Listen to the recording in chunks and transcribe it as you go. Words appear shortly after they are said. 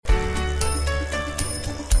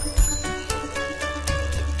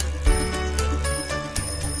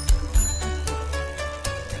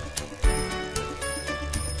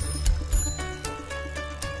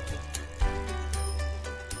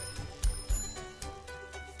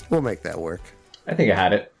We'll make that work. I think I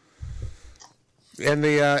had it. In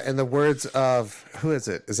the words of, who is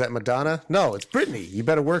it? Is that Madonna? No, it's Britney. You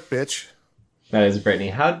better work, bitch. That is Brittany.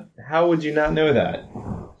 How would you not know that?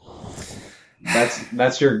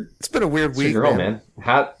 That's your. It's been a weird week, your girl, man.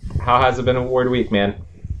 How has it been a weird week, man?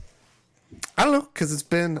 I don't know, because it's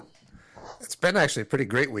been actually a pretty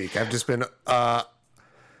great week. I've just been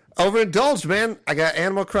overindulged, man. I got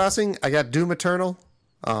Animal Crossing. I got Doom Eternal.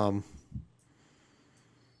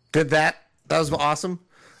 Did that. That was awesome.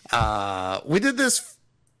 We did this.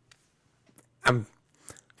 I'm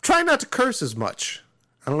trying not to curse as much.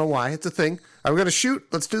 I don't know why. It's a thing. Are we going to shoot?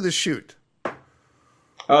 Let's do this shoot.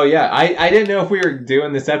 Oh, yeah. I didn't know if we were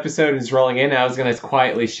doing this episode and just rolling in. I was going to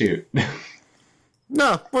quietly shoot.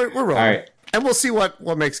 No, we're rolling. All right. And we'll see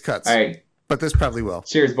what makes cuts. All right. But this probably will.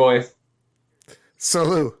 Cheers, boys.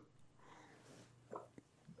 Salud.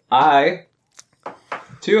 I,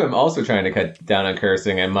 too, am also trying to cut down on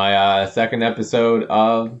cursing. In my second episode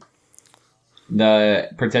of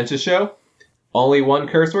the Pretentious Show, only one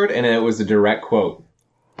curse word, and it was a direct quote.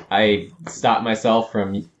 I stopped myself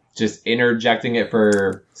from just interjecting it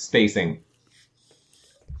for spacing.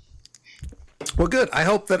 Well, good. I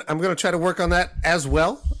hope that I'm going to try to work on that as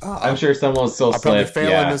well. I'm sure someone will still slip. Probably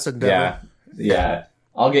fail in this endeavor. Yeah.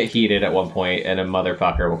 I'll get heated at one point, and a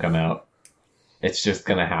motherfucker will come out. It's just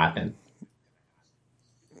going to happen.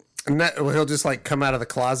 And he'll just like come out of the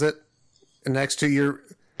closet next to your,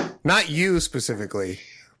 not you specifically,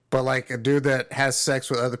 but like a dude that has sex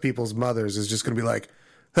with other people's mothers is just going to be like,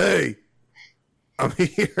 hey, I'm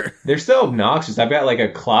here. They're so obnoxious. I've got like a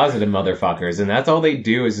closet of motherfuckers, and that's all they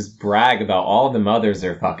do is just brag about all the mothers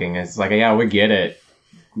they're fucking. It's like, yeah, we get it.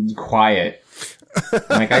 Quiet.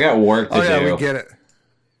 Like, I got work to do. Oh, yeah, we get it.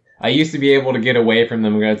 I used to be able to get away from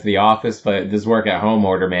them and go to the office, but this work at home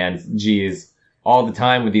order, man, geez, all the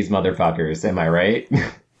time with these motherfuckers. Am I right?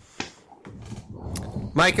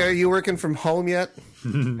 Mike, are you working from home yet?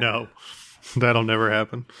 No, that'll never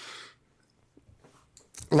happen.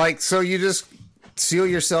 Like, so you just seal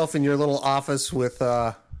yourself in your little office with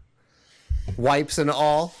wipes and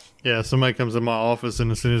all? Yeah, somebody comes in my office,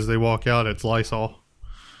 and as soon as they walk out, it's Lysol.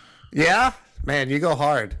 Yeah? Man, you go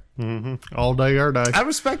hard. Mm-hmm. All day, every day. I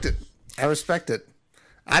respect it.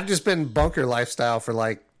 I've just been bunker lifestyle for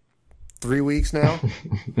like 3 weeks now.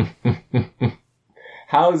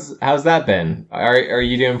 How's that been? Are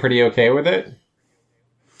you doing pretty okay with it?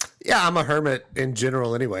 Yeah, I'm a hermit in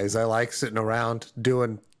general anyways. I like sitting around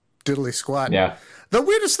doing diddly squat. Yeah. The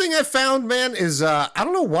weirdest thing I found, man, is I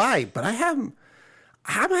don't know why, but I'm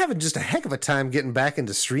having just a heck of a time getting back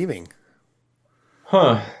into streaming.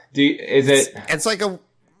 Huh. It's like a...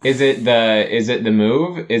 Is it the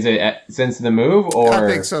move? Is it since the move, or? I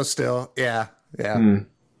think so still. Yeah. And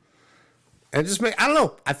just I don't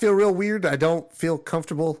know. I feel real weird. I don't feel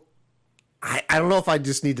comfortable. I don't know if I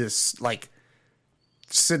just need to like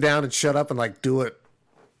sit down and shut up and like do it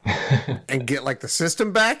and get like the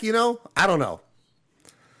system back, you know? I don't know.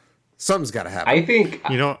 Something's got to happen. I think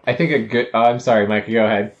a good... Oh, I'm sorry, Mike. Go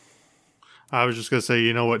ahead. I was just going to say,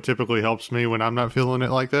 you know what typically helps me when I'm not feeling it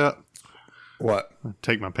like that? What?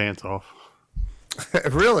 Take my pants off.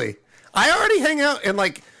 Really? I already hang out and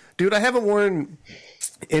like, dude, I haven't worn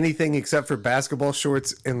anything except for basketball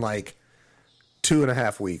shorts in like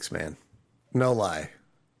 2.5 weeks, man. No lie.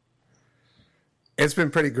 It's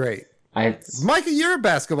been pretty great. Micah, you're a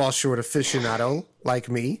basketball short aficionado like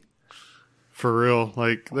me. For real.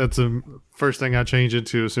 Like, that's the first thing I change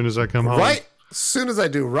into as soon as I come home. Right? As soon as I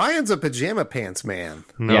do. Ryan's a pajama pants man.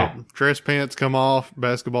 No. Yeah. Dress pants come off,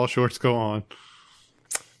 basketball shorts go on.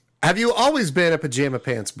 Have you always been a pajama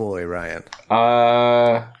pants boy, Ryan?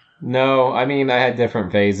 No. I mean, I had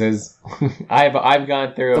different phases. I've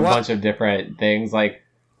gone through a bunch of different things. Like,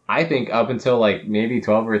 I think up until like maybe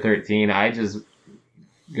 12 or 13, I just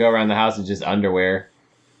go around the house in just underwear.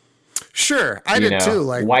 Sure, I did too.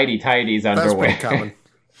 Like whitey tighties underwear. That's pretty common.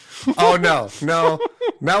 Oh no,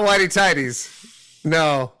 not whitey tighties.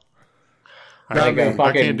 No, I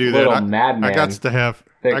can't do that. Madman. I got to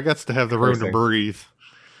have the room to breathe.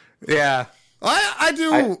 Yeah, I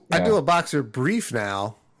do a boxer brief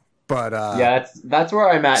now, but yeah, that's where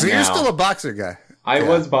I'm at now. So you're still a boxer guy. I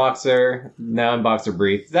was boxer. Now I'm boxer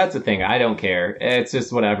brief. That's the thing. I don't care. It's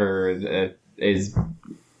just whatever is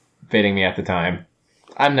fitting me at the time.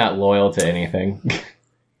 I'm not loyal to anything.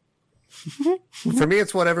 For me,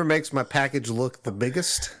 it's whatever makes my package look the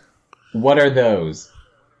biggest. What are those?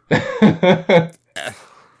 I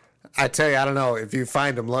tell you, I don't know. If you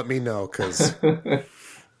find them, let me know, because I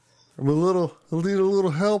need a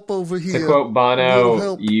little help over here. To quote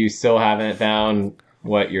Bono, you still haven't found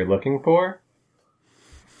what you're looking for?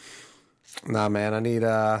 Nah, man, I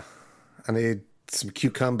need some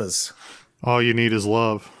cucumbers. All you need is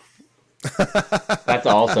love. That's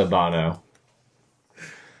also Bono.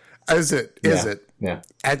 Is it? Is Yeah. it? Yeah.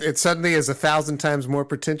 It suddenly is 1,000 times more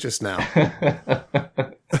pretentious now.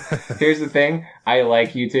 Here's the thing. I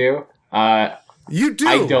like you too. You do?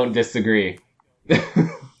 I don't disagree.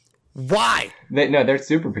 Why? No, they're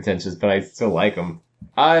super pretentious, but I still like them.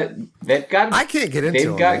 They've got. I can't get into They've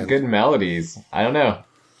them, got man. good melodies. I don't know.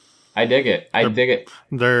 I dig it. I dig it.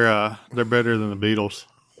 They're better than the Beatles.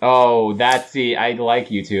 Oh, I like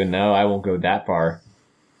you too. No, I won't go that far.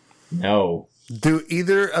 No. Do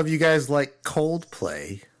either of you guys like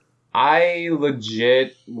Coldplay? I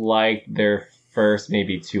legit like their first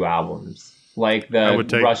maybe 2 albums. Like the I would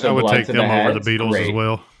take Rush of Blood to the them Head. over the Beatles Great. as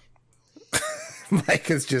well. Mike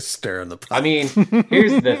is just stirring the pot. I mean,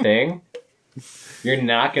 here's the thing. You're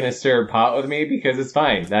not going to stir a pot with me because it's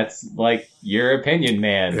fine. That's like your opinion,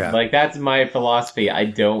 man. Yeah. Like that's my philosophy. I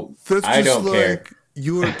don't That's I just don't like care.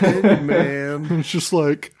 your opinion, man. It's just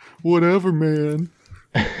like, whatever, man.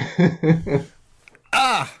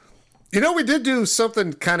 You know, we did do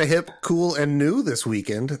something kind of hip, cool, and new this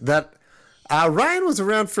weekend. That Ryan was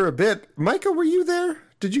around for a bit. Micah, were you there?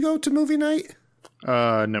 Did you go to movie night?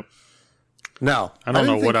 No. No. I don't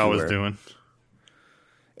know didn't what think I you was were. doing.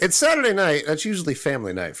 It's Saturday night. That's usually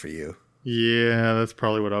family night for you. Yeah, that's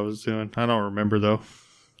probably what I was doing. I don't remember, though.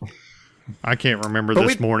 I can't remember But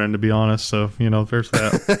this morning, to be honest. So, there's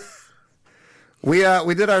that. We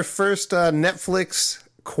did our first Netflix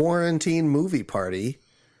quarantine movie party,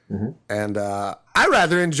 and I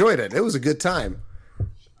rather enjoyed it. It was a good time.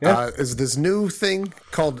 Yeah. Is this new thing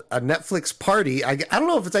called a Netflix party? I don't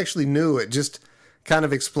know if it's actually new. It just kind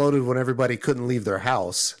of exploded when everybody couldn't leave their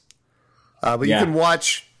house. But Yeah. you can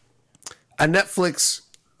watch a Netflix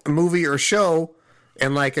movie or show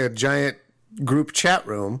in like a giant group chat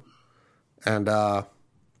room, and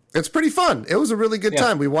it's pretty fun. It was a really good Yeah.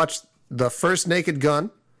 time. We watched the first Naked Gun,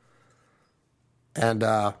 and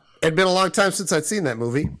it'd been a long time since I'd seen that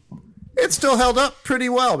movie. It still held up pretty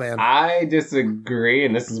well, man. I disagree,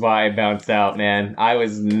 and this is why I bounced out, man. I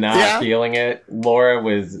was not Yeah? feeling it. Laura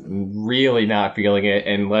was really not feeling it,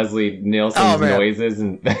 and Leslie Nielsen's Oh, man. noises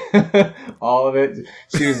and all of it,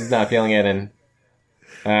 she was not feeling it. And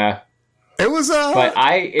It was but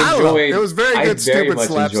I don't know. enjoyed. It was very good, I very stupid much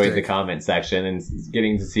slapstick. enjoyed the comment section and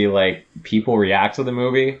getting to see like people react to the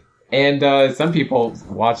movie, and some people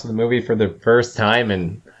watch the movie for the first time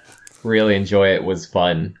and really enjoy it. It was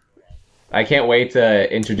fun. I can't wait to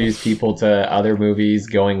introduce people to other movies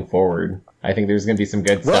going forward. I think there's going to be some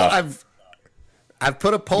good Well, stuff. I've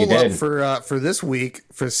put a poll You up did. for this week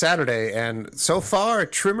for Saturday, and so far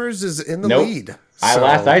Trimmers is in the Nope. lead.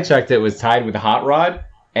 Last So, I checked, it was tied with Hot Rod.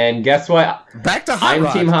 And guess what? back to Hot I'm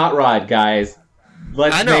Rod. Team Hot Rod, guys.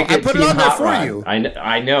 Let's I know. make I it put it Team on there Hot for Rod. you.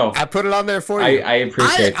 I know. I put it on there for you. I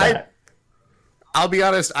appreciate that. I'll be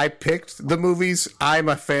honest. I picked the movies. I'm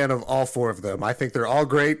a fan of all 4 of them. I think they're all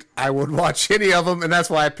great. I would watch any of them, and that's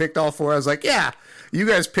why I picked all 4. I was like, yeah, you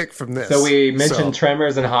guys pick from this. So we mentioned So,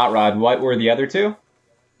 Tremors and Hot Rod. What were the other 2?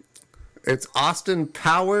 it's Austin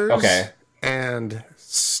Powers. Okay. And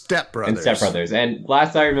Step Brothers. And Step Brothers. And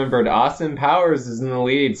last I remembered, Austin Powers is in the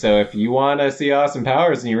lead. So if you want to see Austin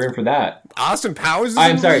Powers, then you're in for that. Austin Powers is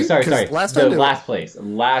I'm in the sorry. lead? 'Cause Last I knew- Last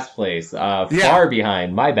place. Far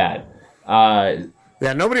behind. My bad.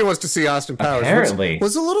 Yeah, nobody wants to see Austin Powers. Apparently. Which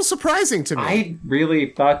was a little surprising to me. I really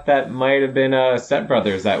thought that might have been Step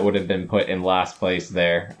Brothers that would have been put in last place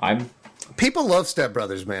there. People love Step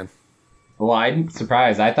Brothers, man. Well, I'm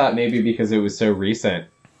surprised. I thought maybe because it was so recent,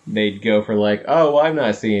 they'd go for like, oh, well, I'm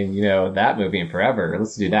not seeing, that movie in forever.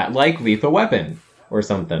 Let's do that. Like Lethal Weapon or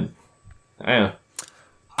something. I don't know.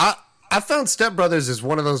 I found Step Brothers is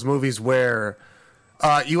one of those movies where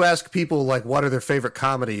you ask people, like, what are their favorite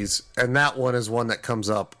comedies, and that one is one that comes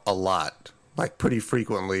up a lot, like, pretty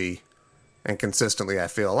frequently and consistently, I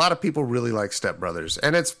feel. A lot of people really like Step Brothers,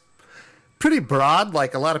 and it's pretty broad.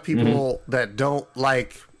 Like, a lot of people that don't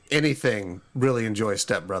like anything really enjoy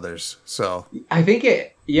Step Brothers, so... I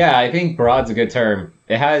think broad's a good term.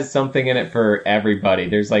 It has something in it for everybody.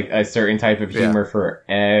 There's like a certain type of humor for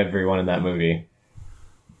everyone in that movie.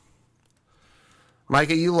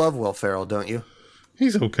 Micah, you love Will Ferrell, don't you?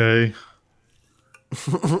 He's okay.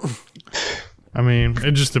 I mean,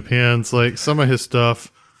 it just depends. Like, some of his stuff,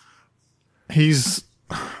 he's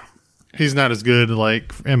not as good,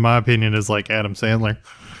 like, in my opinion, as like Adam Sandler.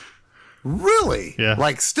 Really? Yeah.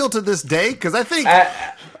 Like, still to this day? Because I think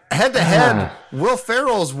head-to-head, Will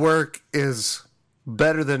Ferrell's work is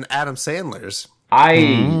better than Adam Sandler's.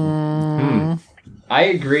 I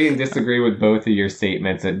agree and disagree with both of your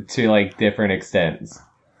statements to like different extents.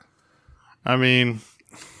 I mean,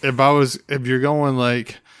 if you're going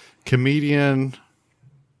like comedian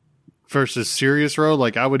versus serious role,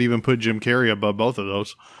 like I would even put Jim Carrey above both of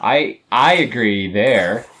those. I agree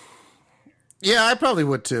there. Yeah, I probably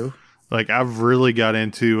would too. Like I've really got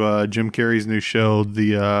into Jim Carrey's new show,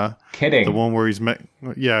 the one where he's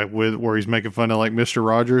where he's making fun of like Mr.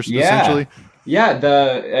 Rogers, essentially. Yeah,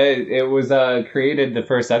 it was created. The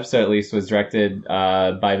first episode, at least, was directed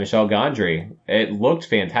by Michel Gondry. It looked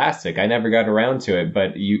fantastic. I never got around to it,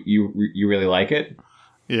 but you really like it?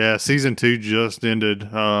 Yeah, season 2 just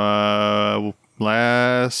ended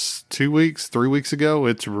last 3 weeks ago.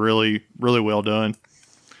 It's really, really well done.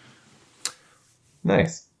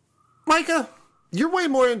 Nice. Micah, you're way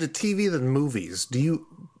more into TV than movies. Do you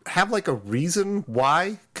have like a reason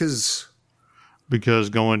why? Because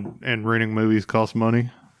going and renting movies costs money.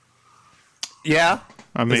 Yeah?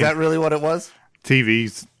 I mean, is that really what it was?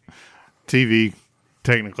 TV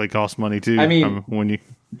technically costs money too.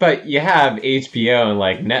 But you have HBO and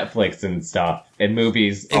like Netflix and stuff, and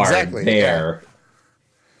movies are there.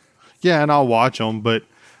 Yeah, and I'll watch them, but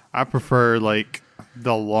I prefer like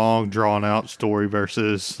the long drawn out story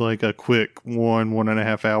versus like a quick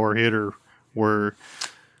 1.5 hour hitter where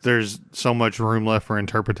there's so much room left for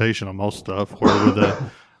interpretation on most stuff. Where with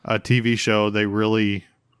a TV show, they really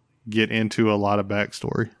get into a lot of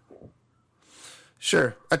backstory.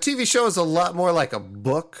 Sure. A TV show is a lot more like a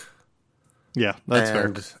book. Yeah, that's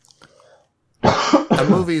fair. A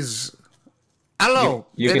movie's, I don't know.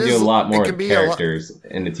 You can do a lot more with characters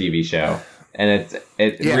in the TV show. And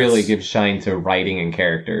it really gives shine to writing and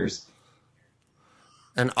characters.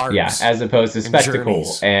 And arcs. Yeah, as opposed to spectacle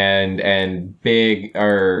and big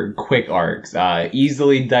or quick arcs.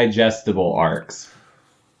 Easily digestible arcs.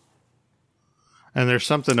 And there's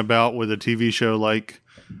something about with a TV show, like,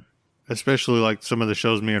 especially like some of the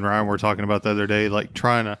shows me and Ryan were talking about the other day, like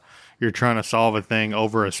you're trying to solve a thing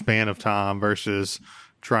over a span of time versus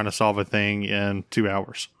trying to solve a thing in 2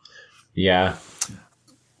 hours. Yeah.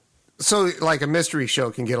 So, like, a mystery show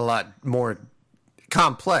can get a lot more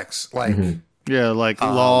complex. Like, yeah, like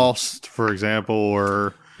Lost, for example,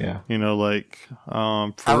 or like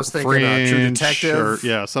I was thinking Fringe, True Detective,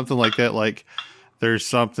 or something like that. Like, there's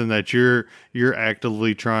something that you're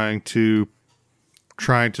actively trying to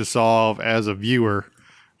solve as a viewer,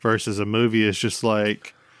 versus a movie is just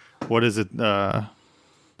like, what is it that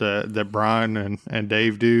Brian and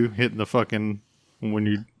Dave do, hitting the fucking when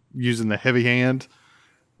you're using the heavy hand.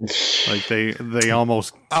 Like they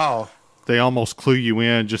almost clue you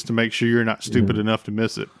in just to make sure you're not stupid enough to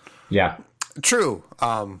miss it. Yeah, true.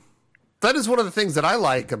 That is one of the things that I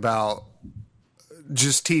like about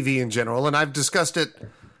just TV in general, and I've discussed it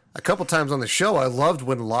a couple times on the show. I loved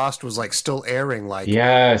when Lost was like still airing, like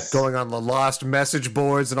going on the Lost message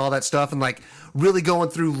boards and all that stuff, and like really going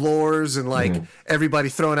through lores and like everybody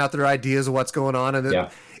throwing out their ideas of what's going on, and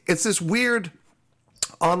it's this weird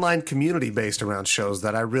online community based around shows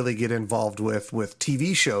that I really get involved with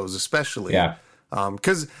TV shows, especially. Yeah.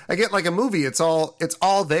 Because I get like a movie, it's all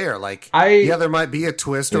there. Like, there might be a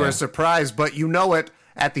twist or a surprise, but you know it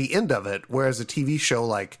at the end of it. Whereas a TV show,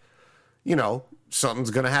 like,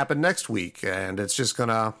 something's going to happen next week, and it's just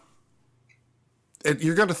gonna.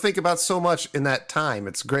 You're going to think about so much in that time.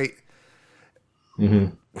 It's great.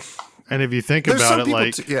 Mm-hmm. And if you think about it,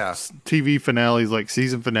 like TV finales, like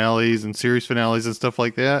season finales and series finales and stuff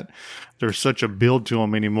like that, there's such a build to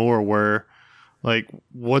them anymore. Where, like,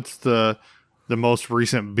 what's the most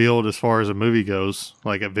recent build as far as a movie goes?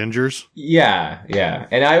 Like Avengers. Yeah.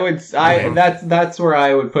 And that's where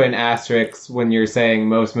I would put an asterisk when you're saying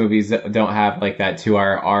most movies don't have like that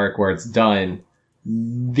 2-hour arc where it's done.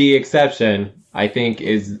 The exception, I think,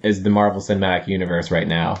 is the Marvel Cinematic Universe right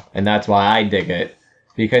now, and that's why I dig it.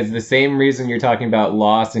 Because the same reason you're talking about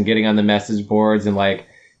Lost and getting on the message boards and like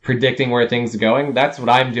predicting where things are going, that's what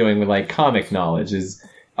I'm doing with like comic knowledge is,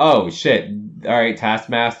 oh shit, all right,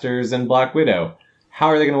 Taskmasters and Black Widow. How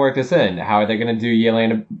are they going to work this in? How are they going to do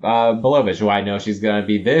Yelena Belovich? Do I know she's going to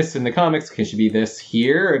be this in the comics? Can she be this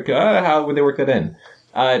here? How would they work that in?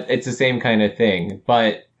 It's the same kind of thing.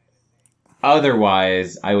 But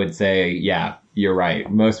otherwise, I would say, yeah, you're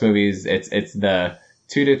right. Most movies, it's the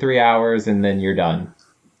 2 to 3 hours and then you're done.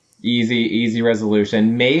 Easy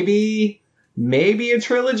resolution. Maybe a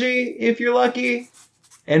trilogy if you're lucky.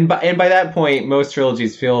 And by that point, most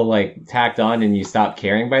trilogies feel like tacked on and you stop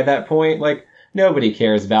caring by that point. Like, nobody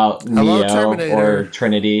cares about Neo or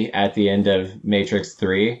Trinity at the end of Matrix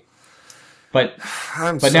 3. But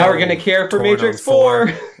now we're going to care for Matrix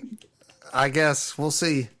 4. I guess. We'll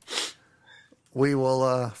see. We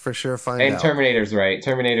will for sure find And out. Terminator's right.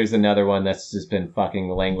 Terminator's another one that's just been fucking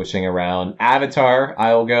languishing around. Avatar,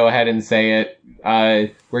 I will go ahead and say it.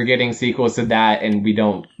 We're getting sequels to that, and we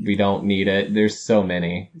don't need it. There's so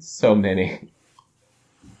many.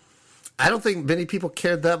 I don't think many people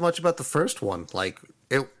cared that much about the first one. Like,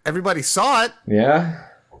 everybody saw it. Yeah.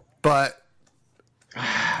 But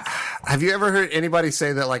have you ever heard anybody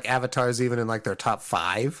say that, like, Avatar is even in, like, their top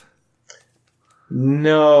 5?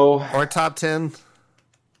 No. Or top 10?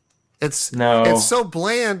 It's so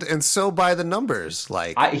bland and so by the numbers.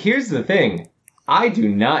 Like, here's the thing. I do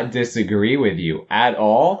not disagree with you at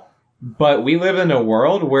all, but we live in a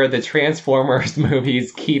world where the Transformers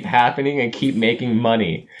movies keep happening and keep making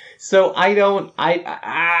money. So I don't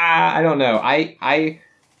know. I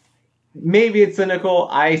maybe it's cynical.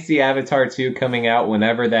 I see Avatar 2 coming out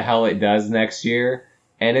whenever the hell it does next year,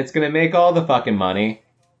 and it's going to make all the fucking money.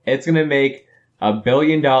 It's going to make $1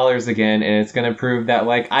 billion again, and it's going to prove that,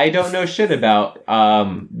 like, I don't know shit about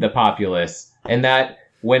the populace, and that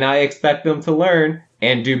when I expect them to learn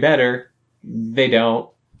and do better, they don't.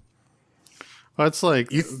 Well, it's like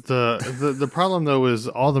the problem though is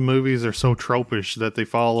all the movies are so tropish that they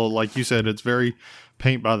follow, like you said, it's very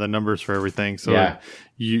paint by the numbers for everything. So Yeah.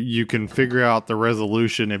 you can figure out the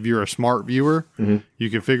resolution if you're a smart viewer. Mm-hmm. You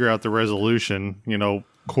can figure out the resolution,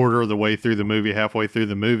 quarter of the way through the movie, halfway through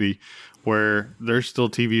the movie, where there's still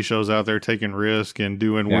TV shows out there taking risk and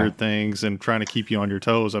doing weird things and trying to keep you on your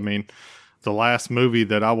toes. I mean, the last movie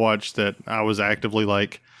that I watched that I was actively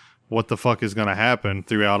like, what the fuck is going to happen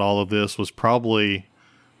throughout all of this was probably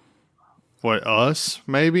Us,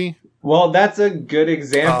 maybe. Well, that's a good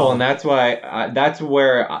example, and that's why that's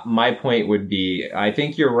where my point would be. I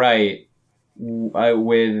think you're right.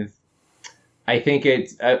 I think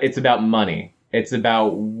it's about money. It's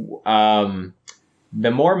about the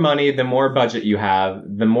more money, the more budget you have,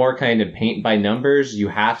 the more kind of paint by numbers you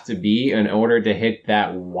have to be in order to hit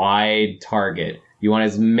that wide target. You want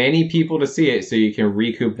as many people to see it so you can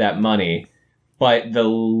recoup that money. But the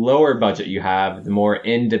lower budget you have, the more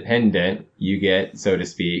independent you get, so to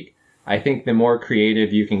speak. I think the more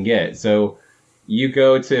creative you can get. So you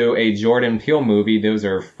go to a Jordan Peele movie, those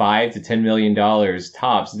are $5 to $10 million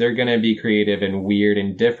tops. They're going to be creative and weird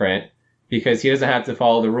and different because he doesn't have to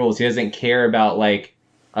follow the rules. He doesn't care about, like,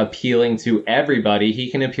 appealing to everybody.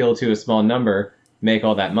 He can appeal to a small number, make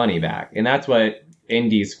all that money back. And that's what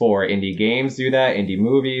indie's for. Indie games do that, indie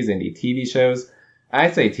movies, indie TV shows.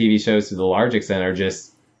 I'd say TV shows to the large extent are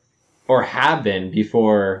just, or have been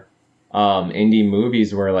before indie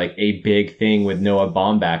movies were like a big thing with Noah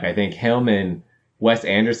Baumbach. I think him and Wes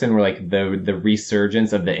Anderson were like the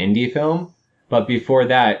resurgence of the indie film. But before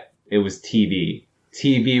that, it was TV.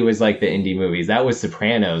 TV was like the indie movies. That was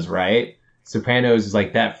Sopranos, right? Sopranos was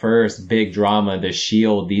like that first big drama, The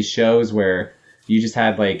Shield, these shows where you just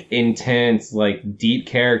had like intense, like deep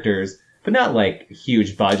characters, but not like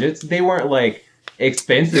huge budgets. They weren't like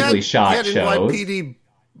expensively shot shows. NYPD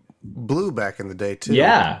Blue back in the day too.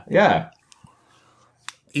 Yeah.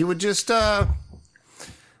 You would just, it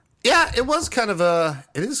was kind of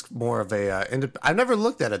it is more of a, I've never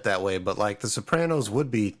looked at it that way, but like The Sopranos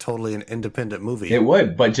would be totally an independent movie. It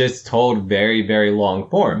would, but just told very, very long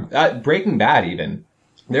form. Breaking Bad even.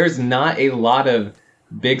 There's not a lot of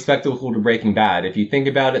big spectacle to Breaking Bad. If you think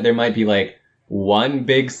about it, there might be like one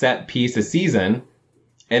big set piece a season,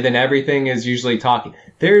 and then everything is usually talking.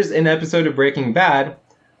 There's an episode of Breaking Bad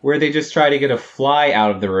where they just try to get a fly out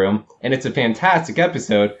of the room, and it's a fantastic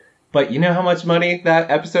episode, but you know how much money that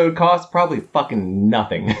episode cost? Probably fucking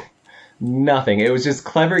nothing. Nothing. It was just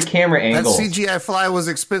clever camera angles. That CGI fly was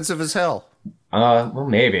expensive as hell. Well,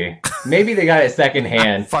 maybe. Maybe they got it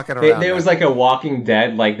secondhand. Fucking around. There was like a Walking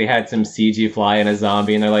Dead, like they had some CG fly and a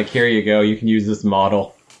zombie, and they're like, here you go, you can use this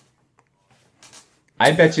model.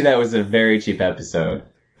 I bet you that was a very cheap episode.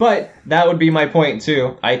 But that would be my point,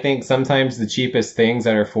 too. I think sometimes the cheapest things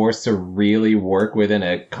that are forced to really work within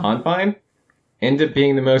a confine end up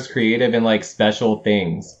being the most creative and, like, special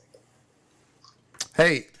things.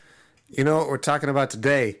 Hey, you know what we're talking about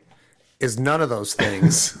today is none of those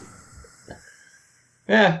things.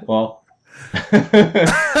 Yeah, well.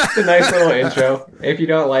 It's a nice little intro. If you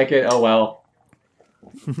don't like it, oh well.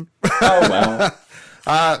 Oh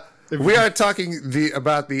well. We are talking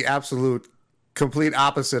about the absolute complete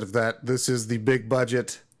opposite of that. This is the big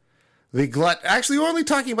budget, the glut. Actually, we're only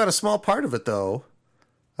talking about a small part of it, though.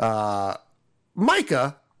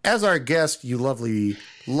 Micah, as our guest, you lovely,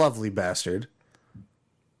 lovely bastard.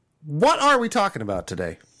 What are we talking about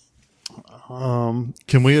today?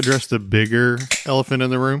 Can we address the bigger elephant in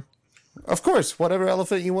the room? Of course, whatever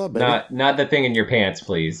elephant you want, baby. Not the thing in your pants,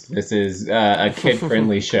 please. This is a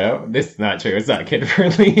kid-friendly show. This is not true. It's not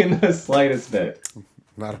kid-friendly in the slightest bit.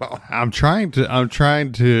 Not at all. I'm trying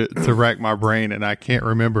to rack my brain, and I can't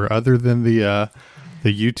remember other than the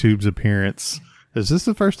YouTube's appearance. Is this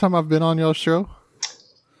the first time I've been on y'all's show?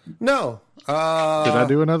 No. Did I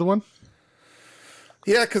do another one?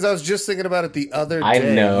 Yeah, because I was just thinking about it the other day. I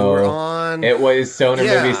know. You were on... It was Stoner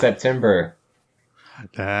Movie September.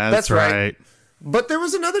 That's right. But there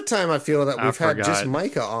was another time I feel that we've had forgot. just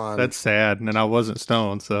Micah on. That's sad, and I wasn't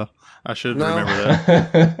stoned, so I should No. remember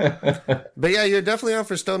that. But yeah, you're definitely on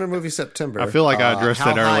for Stoner Movie September. I feel like I addressed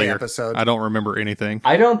How that High earlier. episode. I don't remember anything.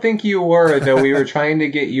 I don't think you were, though. We were trying to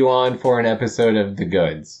get you on for an episode of The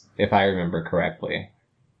Goods, if I remember correctly.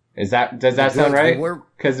 Does that sound right?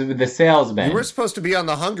 Because of the salesman. You were supposed to be on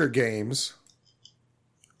the Hunger Games.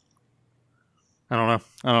 I don't know.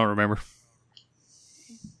 I don't remember.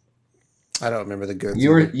 I don't remember the goods.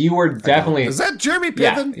 You were definitely. Is that Jeremy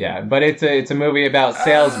Piven? Yeah. But it's a movie about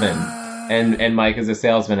salesmen, and Mike is a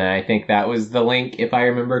salesman, and I think that was the link, if I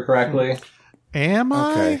remember correctly. Am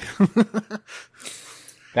I? Okay.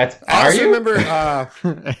 That's. I Are also you? remember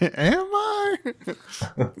Am I?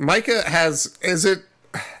 Micah has. Is it?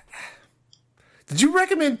 Did you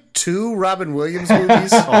recommend 2 Robin Williams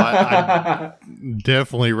movies? I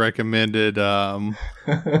definitely recommended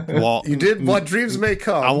Walk. You did What Dreams May I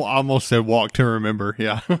Come. almost said Walk to Remember.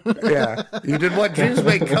 Yeah. Yeah, you did What Dreams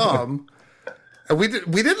May Come. And we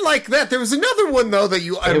didn't like that. There was another one though that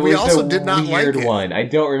we also did not like. Weird one. I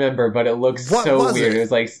don't remember, but it looks What so was weird. it? It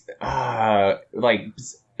was like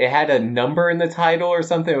it had a number in the title or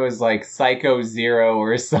something. It was like Psycho Zero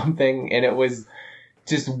or something, and it was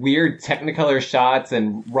just weird Technicolor shots,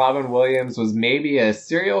 and Robin Williams was maybe a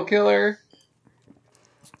serial killer.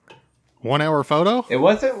 1 hour photo? It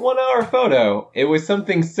wasn't 1 hour photo. It was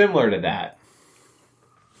something similar to that.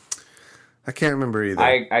 I can't remember either.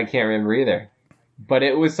 I can't remember either. But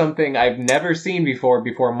it was something I've never seen before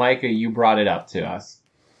Micah, you brought it up to us.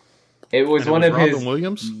 It was one of Robin his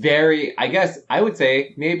Williams? very, I guess I would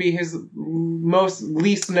say, maybe his most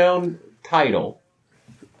least known title.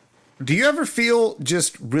 Do you ever feel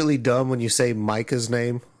just really dumb when you say Micah's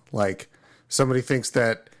name? Like somebody thinks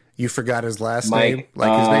that you forgot his last Mike, name?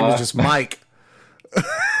 Like his name is just Mike.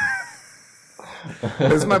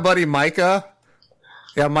 This is my buddy Micah.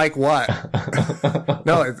 Yeah, Mike what?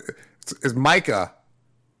 No, it's Micah.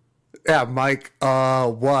 Yeah, Mike,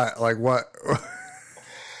 what? Like what?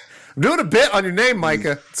 I'm doing a bit on your name,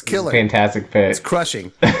 Micah. It's killing. Fantastic fit. It's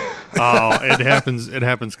crushing. Oh, it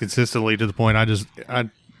happens consistently to the point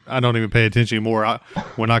I don't even pay attention anymore.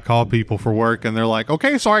 When I call people for work and they're like,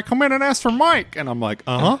 "Okay, so I come in and ask for Mike," and I'm like,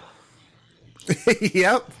 "Uh huh."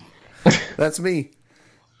 Yep, that's me.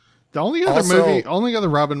 The only other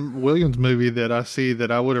Robin Williams movie that I see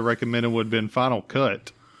that I would have recommended would have been Final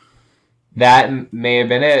Cut. That may have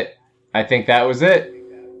been it. I think that was it.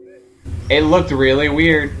 It looked really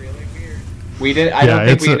weird. I don't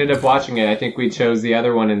think we ended up watching it. I think we chose the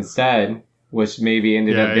other one instead, which maybe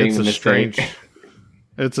ended up being the mistake.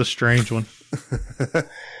 It's a strange one.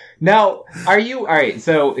 Now, all right,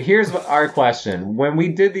 so here's our question. When we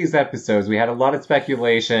did these episodes, we had a lot of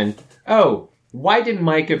speculation. Oh, why did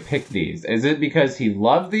Micah pick these? Is it because he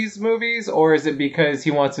loved these movies, or is it because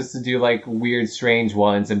he wants us to do like weird, strange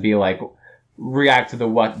ones and be like, react to the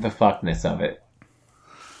what the fuckness of it?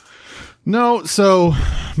 No, so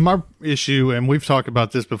my issue, and we've talked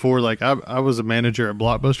about this before, like I was a manager at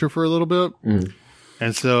Blockbuster for a little bit. Mm.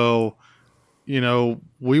 And so,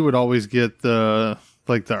 we would always get the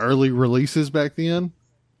early releases back then,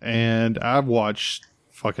 and I've watched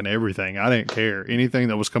fucking everything. I didn't care. Anything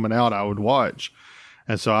that was coming out, I would watch.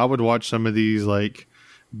 And so I would watch some of these like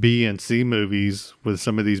B and C movies with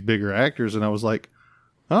some of these bigger actors, and I was like,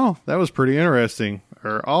 oh, that was pretty interesting.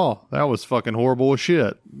 Or, oh, that was fucking horrible as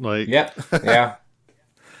shit. Like, yep. Yeah.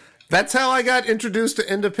 That's how I got introduced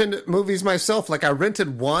to independent movies myself. Like, I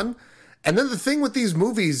rented one, and then the thing with these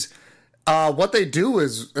movies, what they do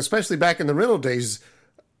is, especially back in the rental days,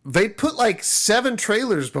 they put like 7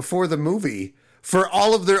 trailers before the movie for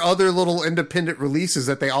all of their other little independent releases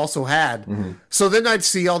that they also had. Mm-hmm. So then I'd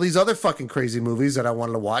see all these other fucking crazy movies that I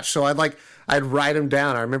wanted to watch. So I'd write them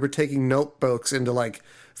down. I remember taking notebooks into like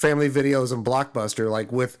Family Videos and Blockbuster,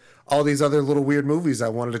 like with all these other little weird movies I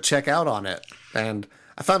wanted to check out on it. And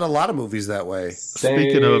I found a lot of movies that way.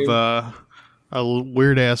 Speaking of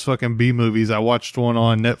weird ass fucking B movies, I watched one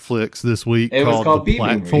on Netflix this week called The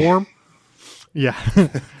Platform. Yeah.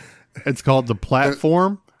 It's called The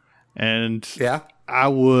Platform. And yeah,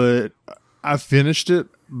 I finished it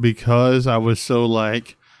because I was so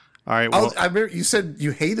like, all right, well, I remember you said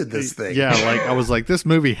you hated this thing. yeah, like I was like, this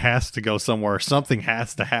movie has to go somewhere. Something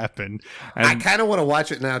has to happen. And, I kind of want to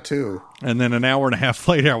watch it now too. And then an hour and a half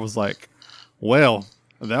later, I was like, well,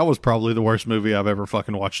 that was probably the worst movie I've ever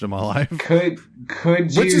fucking watched in my life. Could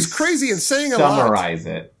you Which is crazy and saying a lot. Summarize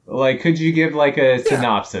it. Like, could you give like a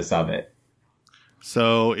synopsis of it?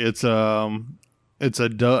 So it's an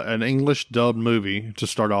English dubbed movie to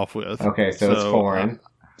start off with. Okay, so it's foreign.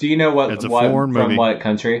 Do you know it's a foreign movie. From what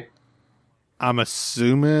country? I'm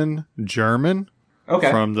assuming German.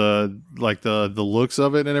 Okay. From the looks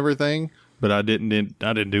of it and everything, but I didn't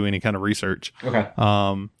do any kind of research. Okay.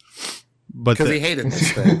 But because he hated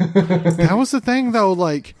this thing. That was the thing, though.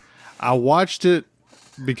 Like, I watched it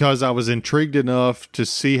because I was intrigued enough to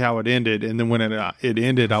see how it ended, and then when it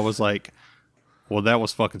ended, I was like, well, that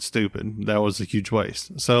was fucking stupid. That was a huge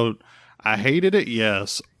waste. So I hated it,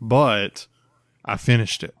 yes, but I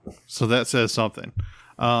finished it. So that says something.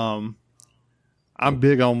 I'm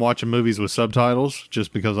big on watching movies with subtitles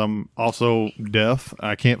just because I'm also deaf.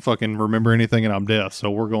 I can't fucking remember anything and I'm deaf.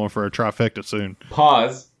 So we're going for a trifecta soon.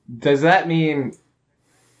 Pause. Does that mean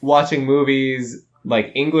watching movies,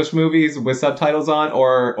 like English movies with subtitles on,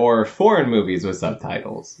 or foreign movies with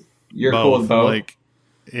subtitles? You're cool with both? Like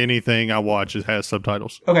anything I watch has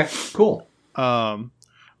subtitles. Okay, cool.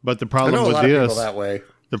 But the problem with this, that way.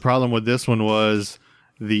 The problem with this one was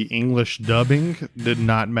the English dubbing did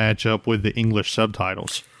not match up with the English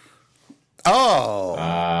subtitles.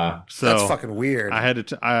 Oh, so that's fucking weird. I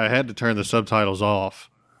had to turn the subtitles off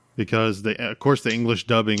because of course the English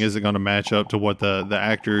dubbing isn't going to match up to what the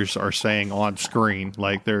actors are saying on screen.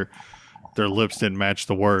 Like their lips didn't match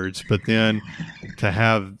the words, but then to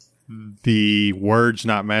have the words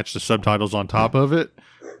not match the subtitles on top of it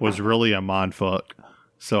was really a mind fuck.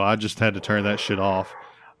 So I just had to turn that shit off.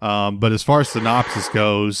 But as far as synopsis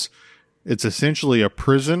goes, it's essentially a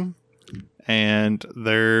prison, and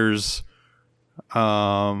there's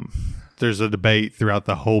a debate throughout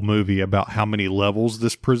the whole movie about how many levels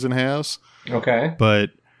this prison has. Okay.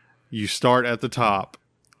 But you start at the top,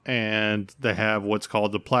 and they have what's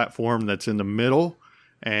called the platform that's in the middle,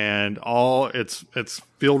 and it's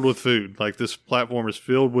filled with food. Like this platform is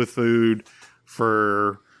filled with food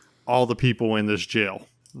for all the people in this jail,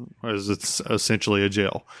 as it's essentially a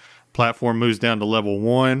jail. Platform moves down to level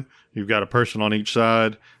 1. You've got a person on each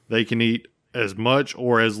side. They can eat as much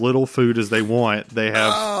or as little food as they want. They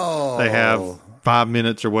have 5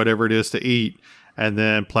 minutes or whatever it is to eat, and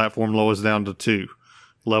then platform lowers down to 2.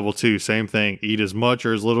 Level 2, same thing. Eat as much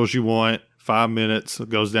or as little as you want. 5 minutes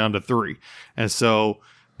goes down to 3. And so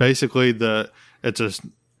basically it's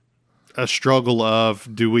a struggle of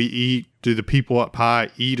do the people up high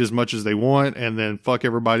eat as much as they want and then fuck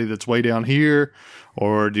everybody that's way down here,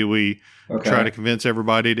 or do we try to convince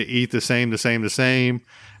everybody to eat the same,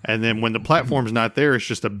 and then when the platform's not there, it's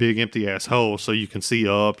just a big empty ass hole, so you can see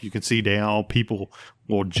up, you can see down. People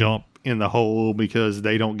will jump in the hole because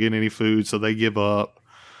they don't get any food, so they give up.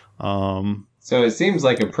 So it seems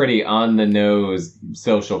like a pretty on the nose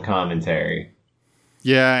social commentary.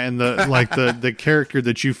 Yeah, and the character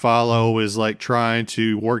that you follow is like trying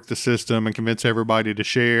to work the system and convince everybody to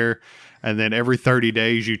share, and then every 30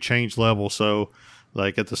 days you change level. So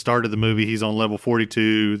like at the start of the movie, he's on level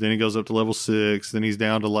 42, then he goes up to level 6, then he's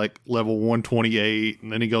down to like level 128,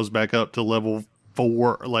 and then he goes back up to level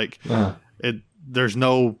 4. Like there's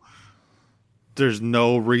no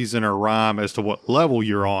reason or rhyme as to what level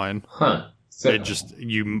you're on. Huh. So, it just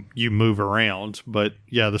you move around. But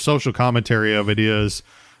yeah, the social commentary of it is,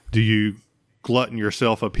 do you glutton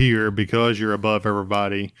yourself up here because you're above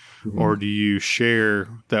everybody, or do you share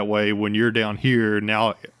that way when you're down here?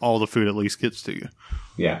 Now all the food at least gets to you.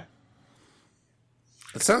 Yeah,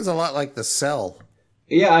 it sounds a lot like The Cell.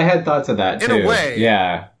 Yeah, I had thoughts of that too. In a way,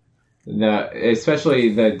 yeah.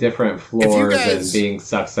 Especially the different floors and being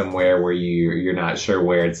stuck somewhere where you're not sure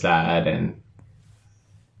where it's at. And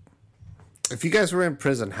if you guys were in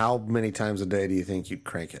prison, how many times a day do you think you'd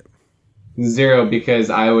crank it? 0, because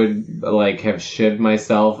I would like have shivved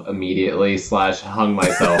myself immediately / hung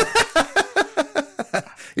myself.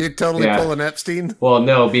 You're totally pulling Epstein? Well,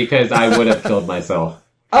 no, because I would have killed myself.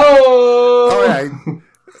 Oh!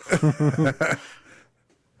 Yeah.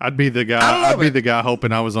 I'd be the guy. I'd be the guy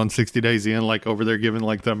hoping I was on 60 Days In, like over there giving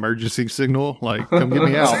like the emergency signal, like come get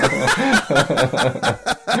me out.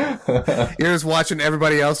 You're just watching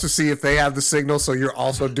everybody else to see if they have the signal, so you're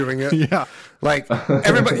also doing it. Yeah, like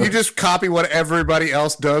everybody, you just copy what everybody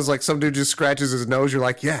else does. Like some dude just scratches his nose, you're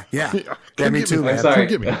like, yeah, me too, man. I'm sorry.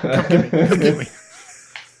 Come get me.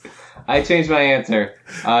 I changed my answer.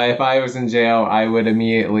 If I was in jail, I would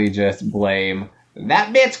immediately just blame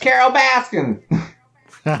that bitch Carol Baskin.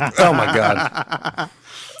 Oh my god.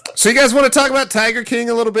 So you guys want to talk about Tiger King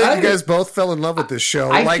a little bit? You guys both fell in love with this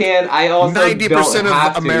show. I can. I also 90% don't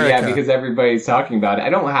have of to. America. Yeah, because everybody's talking about it. I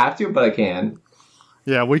don't have to, but I can.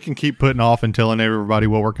 Yeah, we can keep putting off and telling everybody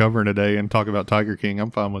what we're covering today and talk about Tiger King.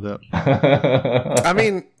 I'm fine with that. I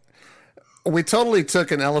mean, we totally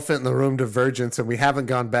took an elephant in the room divergence and we haven't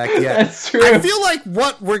gone back yet. That's true. I feel like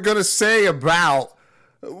what we're going to say about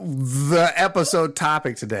the episode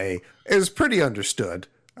topic today is pretty understood.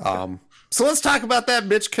 So let's talk about that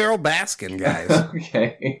bitch Carol Baskin, guys.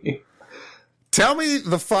 Okay. Tell me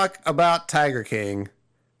the fuck about Tiger King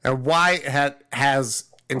and why it has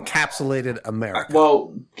encapsulated America.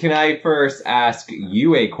 Well, can I first ask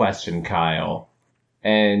you a question, Kyle?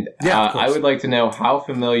 And I would like to know how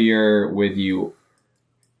familiar with you...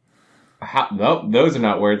 No, those are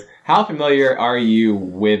not words. How familiar are you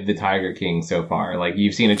with the Tiger King so far? Like,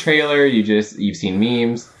 you've seen a trailer, you've seen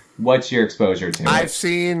memes. What's your exposure to it? I've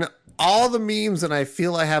seen all the memes and I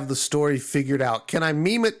feel I have the story figured out. Can I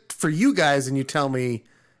meme it for you guys and you tell me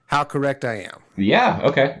how correct I am? Yeah,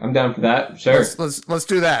 okay. I'm down for that. Sure. Let's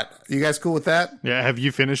do that. You guys cool with that? Yeah, have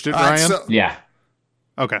you finished it, All right, Ryan? Yeah.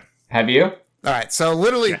 Okay. Have you? All right, so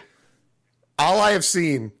literally all I have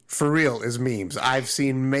seen for real is memes. I've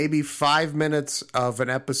seen maybe 5 minutes of an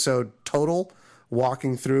episode total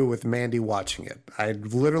walking through with Mandy watching it. I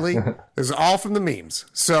literally, this is all from the memes.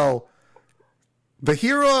 So the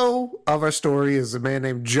hero of our story is a man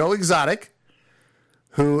named Joe Exotic,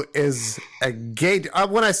 who is a gay...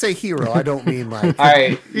 when I say hero, I don't mean like... All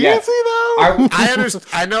right. Yeah. I understand.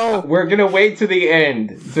 I know. We're going to wait to the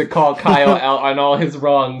end to call Kyle out on all his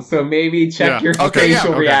wrongs, so maybe check your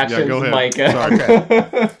facial reactions, go ahead. Micah.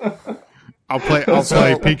 Okay. I'll play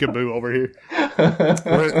peekaboo over here.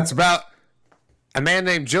 It's about a man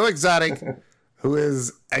named Joe Exotic, who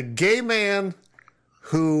is a gay man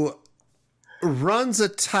who runs a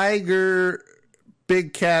tiger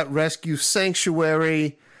big cat rescue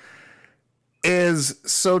sanctuary, is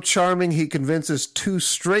so charming he convinces two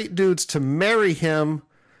straight dudes to marry him,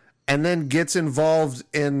 and then gets involved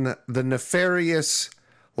in the nefarious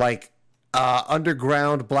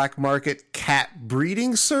underground black market cat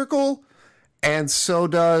breeding circle. And so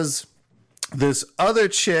does this other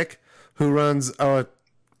chick who runs a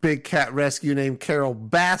big cat rescue named Carol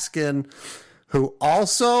Baskin, who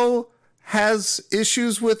also has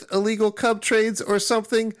issues with illegal cub trades or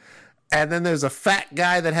something. And then there's a fat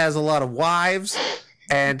guy that has a lot of wives,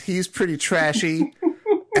 and he's pretty trashy.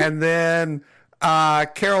 And then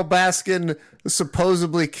Carol Baskin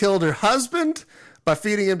supposedly killed her husband by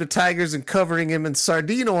feeding him to tigers and covering him in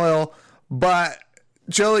sardine oil. But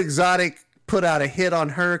Joe Exotic put out a hit on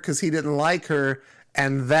her because he didn't like her,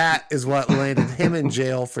 and that is what landed him in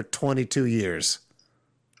jail for 22 years.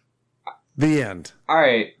 The end. All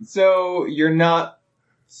right, so you're not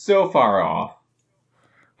so far off.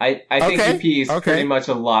 I think you pieced pretty much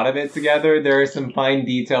a lot of it together. There are some fine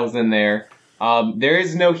details in there. There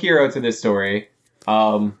is no hero to this story.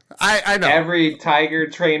 I know. Every tiger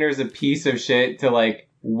trainer is a piece of shit to like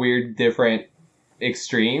weird different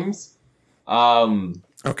extremes.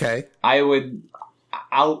 Okay.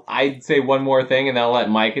 I'd say one more thing and then I'll let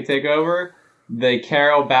Micah take over. The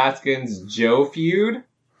Carol Baskins Joe feud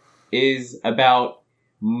is about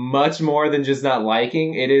much more than just not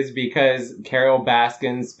liking. It is because Carol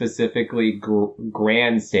Baskin specifically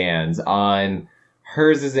grandstands on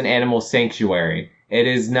hers is an animal sanctuary. It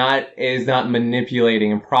is not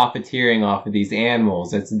manipulating and profiteering off of these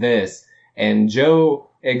animals. It's this. And Joe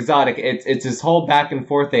Exotic, it's this whole back and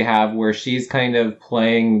forth they have where she's kind of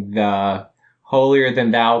playing the holier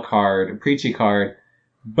than thou card, preachy card,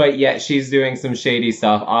 but yet she's doing some shady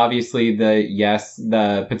stuff. Obviously,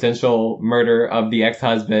 the potential murder of the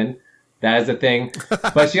ex-husband, that is a thing.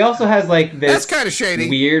 But she also has like this That's kind of shady.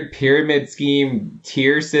 Weird pyramid scheme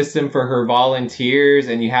tier system for her volunteers,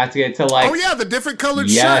 and you have to get to like... Oh yeah, the different colored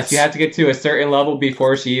yes, shirts. you have to get to a certain level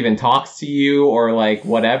before she even talks to you or like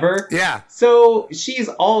whatever. Yeah. So she's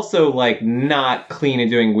also like not clean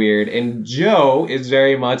and doing weird, and Joe is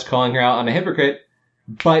very much calling her out on a hypocrite,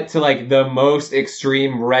 but to like the most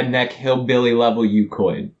extreme redneck hillbilly level you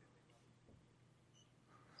could.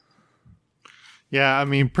 Yeah, I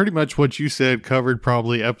mean, pretty much what you said covered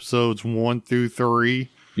probably episodes 1 through 3.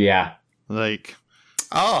 Yeah. Like,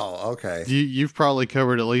 oh, okay. You've probably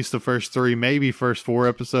covered at least the first 3, maybe first 4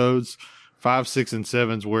 episodes. 5, 6, and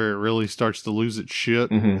 7's where it really starts to lose its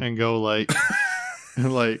shit and go like,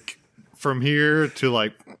 like from here to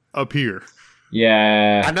like up here.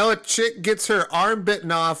 Yeah. I know a chick gets her arm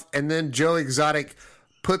bitten off, and then Joe Exotic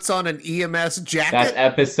puts on an EMS jacket. That's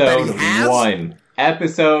episode 1.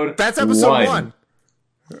 That's episode 1.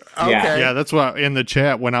 Okay. Yeah, that's why in the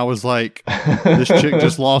chat when I was like, this chick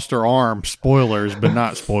just lost her arm. Spoilers, but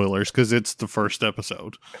not spoilers because it's the first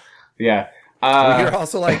episode. Yeah. You're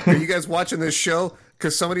also like, are you guys watching this show?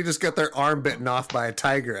 Because somebody just got their arm bitten off by a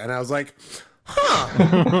tiger. And I was like,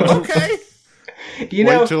 huh, okay. You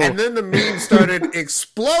know, And then the meme started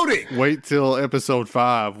exploding. Wait till episode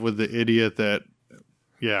 5 with the idiot that.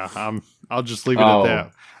 Yeah, I'll just leave it at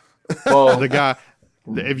that. well, The guy.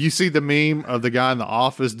 If you see the meme of the guy in the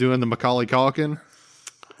office doing the Macaulay Culkin,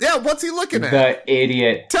 Yeah, what's he looking at? the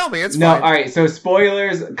idiot. Tell me, it's No, fine. all right. So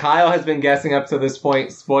spoilers. Kyle has been guessing up to this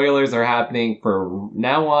point. Spoilers are happening for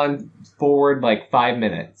now on forward, like 5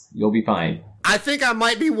 minutes. You'll be fine. I think I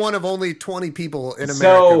might be one of only 20 people in America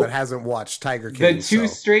So, that hasn't watched Tiger King. The two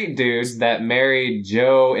straight dudes that married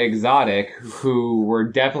Joe Exotic, who were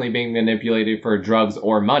definitely being manipulated for drugs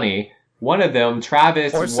or money. One of them,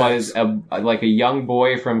 Travis, Or was sex. a young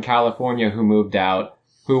boy from California who moved out,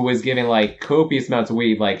 who was given like copious amounts of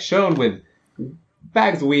weed, like shown with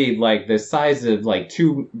bags of weed like the size of like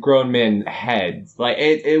 2 grown men heads. Like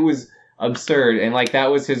it was absurd, and like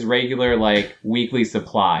that was his regular like weekly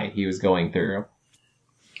supply he was going through.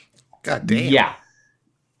 God damn. Yeah.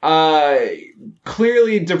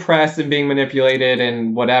 Clearly depressed and being manipulated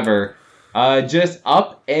and whatever. Just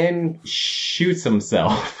up and shoots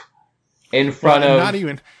himself in front of.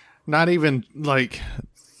 not even like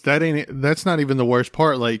that. That's not even the worst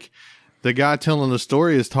part. Like the guy telling the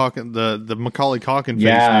story is talking the Macaulay Culkin face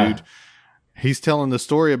Yeah. dude. He's telling the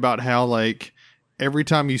story about how like every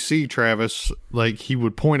time you see Travis, like he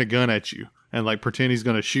would point a gun at you and like pretend he's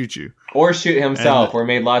going to shoot you. Or shoot himself, And- or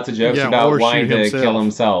made lots of jokes Yeah, about or wanting shoot to himself. kill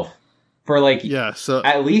himself. For like Yeah, so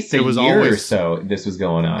at least a it was year or always- so this was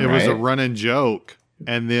going on, it was a right? running joke.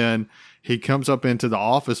 And then he comes up into the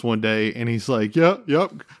office one day and he's like, yep,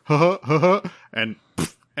 ha ha, and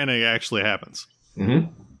it actually happens.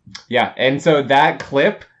 Yeah, and so that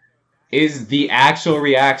clip is the actual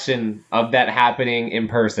reaction of that happening in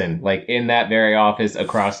person, like in that very office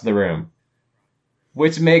across the room.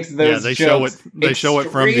 Which makes those they jokes show it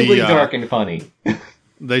from the, extremely dark and funny.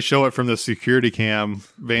 They show it from the security cam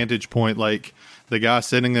vantage point, like the guy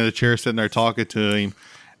sitting in the chair sitting there talking to him,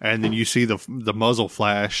 and then you see the muzzle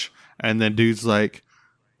flash, and then dude's like,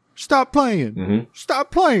 stop playing,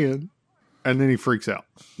 stop playing, and then he freaks out.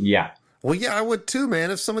 Yeah. Well, yeah, I would too,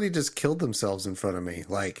 man. If somebody just killed themselves in front of me,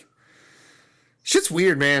 like, shit's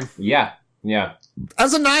weird, man. Yeah. Yeah.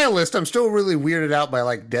 As a nihilist, I'm still really weirded out by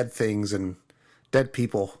like dead things and dead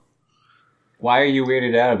people. Why are you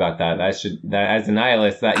weirded out about that? That as a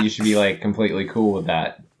nihilist, that you should be like completely cool with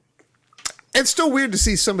that. It's still weird to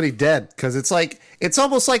see somebody dead because it's like it's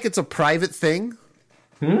almost like it's a private thing.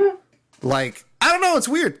 Like I don't know, it's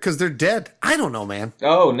weird because they're dead. I don't know, man.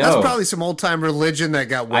 Oh no, That's probably some old time religion that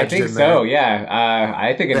got I wedged think in so. there. Yeah,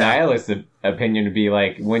 I think a nihilist opinion would be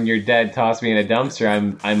like, when you're dead, toss me in a dumpster.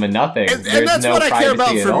 I'm a nothing. And There's that's no what I care about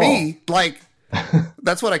privacy at for all. me. Like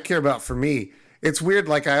that's what I care about for me. It's weird.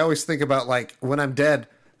 Like I always think about like when I'm dead,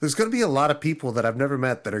 there's going to be a lot of people that I've never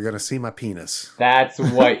met that are going to see my penis. That's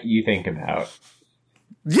what you think about.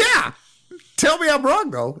 Yeah. Tell me I'm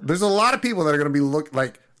wrong though. There's a lot of people that are going to be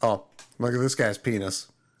like, oh, look at this guy's penis.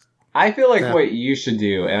 I feel like Yeah. what you should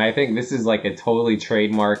do, and I think this is like a totally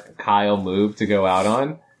trademark Kyle move to go out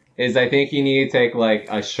on, is I think you need to take like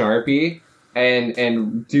a Sharpie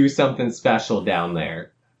and do something special down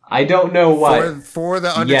there. I don't know what. For the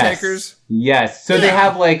Undertakers? Yes. So they Yeah.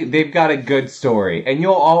 have like, they've got a good story, and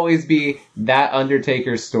you'll always be that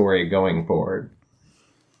Undertaker's story going forward.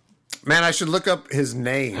 Man, I should look up his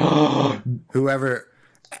name. Whoever.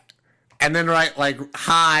 And then write like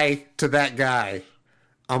hi to that guy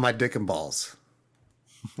on my dick and balls.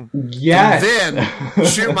 Yes. And then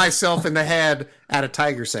shoot myself in the head at a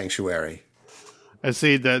tiger sanctuary. I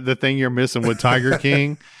see the thing you're missing with Tiger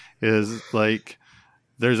King is like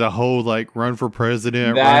there's a whole like run for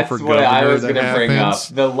president, That's run for what I governor was that going to bring up. happens.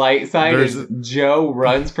 The light side There's- is Joe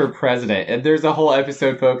runs for president, and there's a whole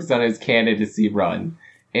episode focused on his candidacy run,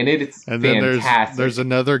 and it's And then fantastic. there's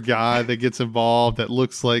another guy that gets involved that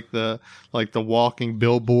looks like the walking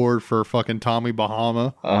billboard for fucking Tommy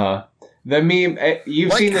Bahama. The meme.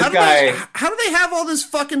 You've Like, seen this how do guy. how do they have all this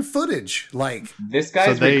fucking footage? Like, This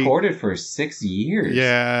guy's So they- recorded for 6 years.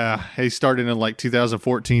 Yeah, he started in like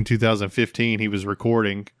 2014, 2015. He was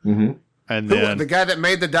recording, Mhm. and who, then the guy that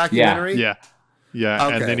made the documentary? yeah,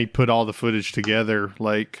 and Okay. then he put all the footage together.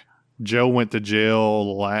 Like Joe went to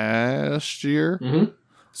jail last year.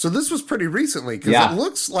 So this was pretty recently because Yeah. it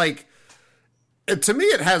looks like To me,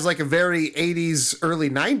 it has like a very 80s, early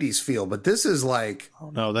 90s feel, but this is like... Oh,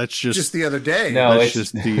 no, that's just the other day. No, that's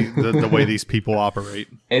just the way these people operate.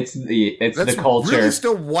 It's the culture. Really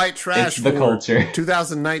still white trash. It's the culture.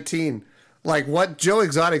 2019. Like what Joe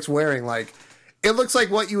Exotic's wearing, like it looks like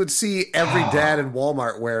what you would see every dad in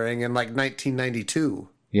Walmart wearing in like 1992.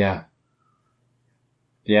 Yeah.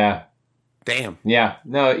 Yeah. Damn. Yeah.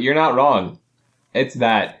 No, you're not wrong. It's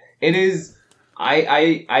that. It is...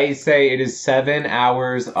 I say it is 7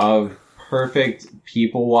 hours of perfect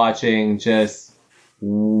people watching. Just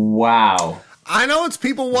wow. I know it's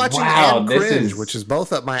people watching and cringe, which is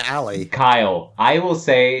both up my alley. Kyle, I will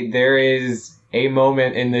say there is a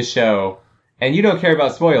moment in this show, and you don't care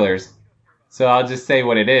about spoilers, so I'll just say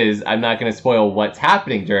what it is. I'm not going to spoil what's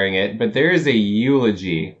happening during it, but there is a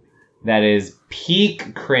eulogy that is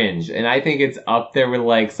peak cringe, and I think it's up there with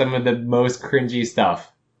like some of the most cringy stuff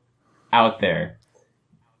out there.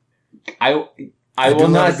 I will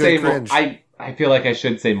not say more. I feel like I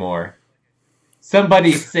should say more.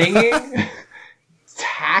 Somebody singing,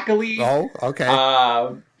 tackling. Oh,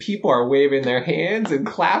 okay. People are waving their hands and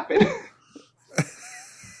clapping.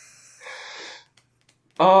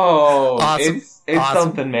 Oh, awesome. It's awesome.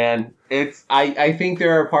 Something, man. I think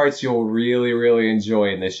there are parts you'll really, really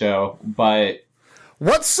enjoy in the show, but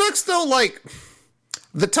what sucks though, like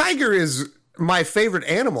the tiger is my favorite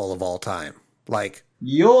animal of all time. Like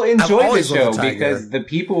you'll enjoy the show because the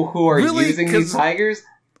people who are using these tigers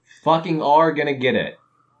fucking are gonna get it.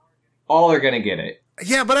 All are gonna get it.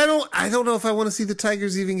 Yeah, but I don't know if I want to see the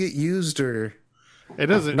tigers even get used or it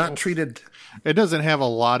doesn't not treated. It doesn't have a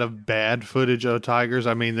lot of bad footage of tigers.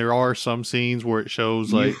 I mean, there are some scenes where it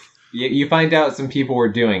shows like you find out some people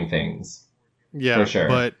were doing things. Yeah, for sure.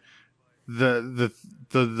 But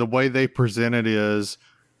the way they present it is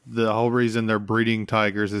the whole reason they're breeding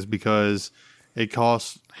tigers is because it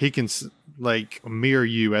costs. He can like mere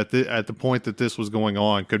you at the point that this was going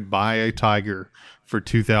on could buy a tiger for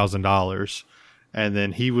 $2,000, and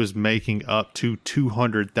then he was making up to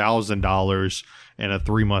 $200,000 in a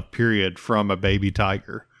 3-month period from a baby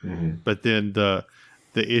tiger. Mm-hmm. But then the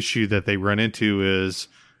issue that they run into is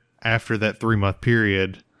after that 3-month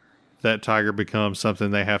period, that tiger becomes something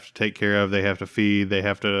they have to take care of. They have to feed, they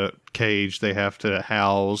have to cage, they have to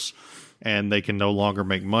house, and they can no longer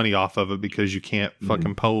make money off of it because you can't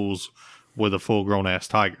fucking pose with a full-grown ass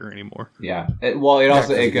tiger anymore. Yeah. It goes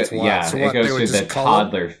through the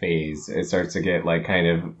toddler phase. It starts to get like kind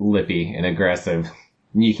of lippy and aggressive.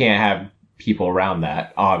 You can't have people around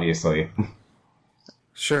that, obviously.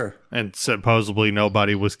 Sure. And supposedly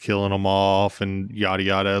nobody was killing them off and yada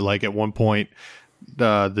yada. Like at one point,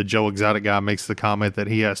 the Joe Exotic guy makes the comment that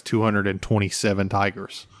he has 227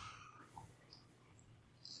 tigers.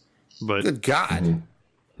 But good God.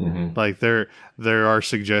 Like there are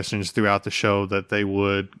suggestions throughout the show that they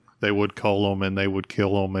would cull them and they would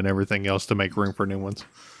kill them and everything else to make room for new ones.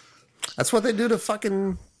 That's what they do to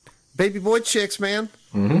fucking baby boy chicks, man.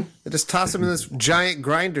 Mm-hmm. They just toss them in this giant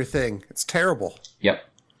grinder thing. It's terrible. Yep.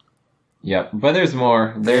 But there's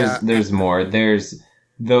more. There's more. There's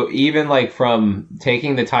though even like from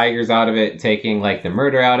taking the tigers out of it, taking like the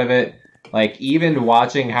murder out of it, like even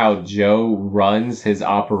watching how Joe runs his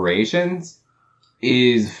operations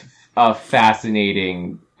is a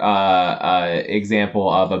fascinating example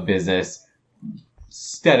of a business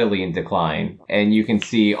steadily in decline, and you can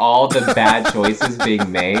see all the bad choices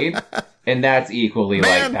being made, and that's equally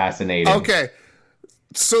like fascinating. Okay,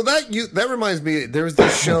 so that reminds me, there was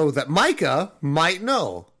this show that Micah might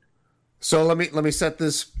know. So let me set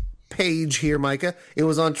this page here, Micah. It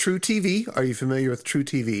was on True TV. Are you familiar with True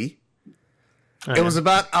TV? It was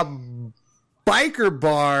about a biker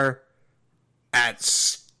bar at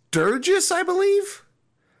Sturgis, I believe.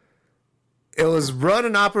 It was run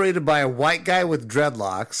and operated by a white guy with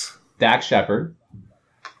dreadlocks. Dax Shepard.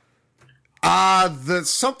 The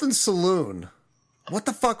something saloon. What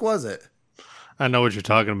the fuck was it? I know what you're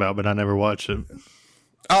talking about, but I never watched it.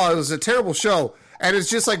 Oh, it was a terrible show. And it's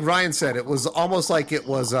just like Ryan said, it was almost like it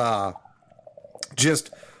was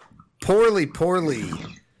just poorly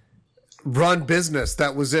run business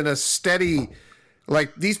that was in a steady,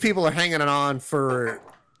 like these people are hanging on for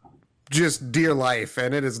just dear life,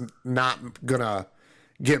 and it is not gonna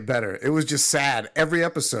get better. It was just sad every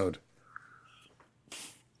episode.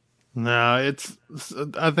 No,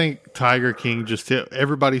 I think Tiger King just hit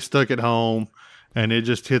everybody stuck at home, and it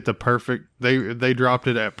just hit the perfect. They dropped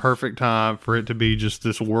it at perfect time for it to be just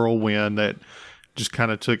this whirlwind that just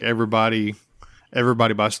kind of took everybody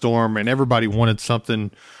by storm, and everybody wanted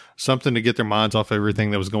something to get their minds off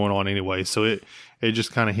everything that was going on anyway. So it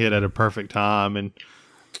just kind of hit at a perfect time, and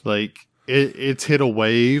like it's hit a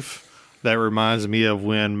wave that reminds me of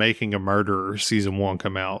when Making a Murderer season 1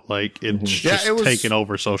 come out. Like it's just taking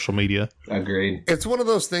over social media. Agreed. It's one of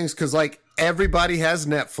those things because like everybody has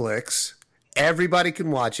Netflix, everybody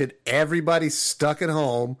can watch it, everybody's stuck at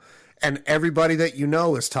home, and everybody that you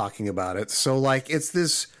know is talking about it. So like it's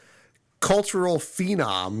this cultural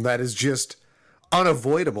phenom that is just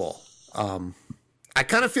unavoidable. I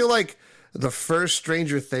kind of feel like the first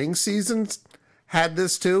Stranger Things seasons had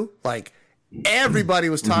this too. Like everybody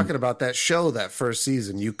was talking about that show that first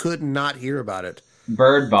season. You could not hear about it.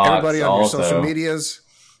 Bird Box. Everybody on also. your social medias.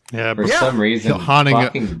 Yeah, For some reason,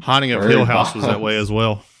 Haunting of Hill House was that way as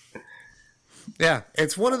well. Yeah,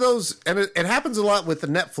 it's one of those, and it happens a lot with the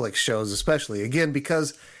Netflix shows, especially again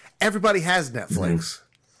because everybody has Netflix,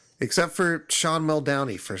 except for Sean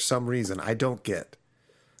Muldowney for some reason I don't get.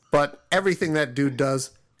 But everything that dude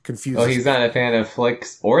does confuses. Well, he's not a fan of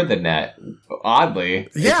flicks or the net. Oddly,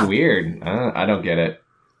 it's weird. I don't get it.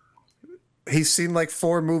 He's seen like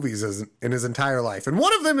 4 movies in his entire life, and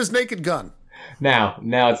one of them is Naked Gun. Now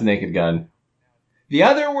it's Naked Gun. The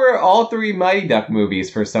other were all 3 Mighty Duck movies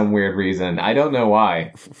for some weird reason. I don't know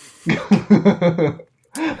why.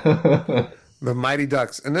 The Mighty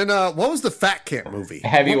Ducks. And then what was the Fat Camp movie?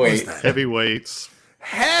 Heavyweights.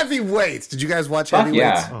 Heavyweights. Did you guys watch Heavyweights?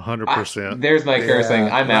 Yeah. 100%. There's my cursing.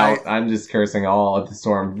 I'm out. right. I'm just cursing all of the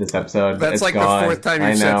storm this episode. That's it's like gone. the 4th time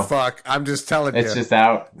you said fuck. I'm just telling you. It's just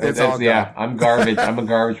out. It's all yeah. I'm garbage. I'm a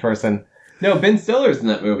garbage person. No, Ben Stiller's in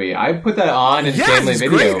that movie. I put that on in family he's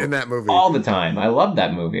video great in that movie. all the time. I love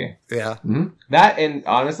that movie. Yeah. Mm-hmm. That and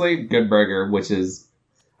honestly, Good Burger, which is,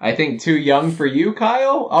 I think, too young for you,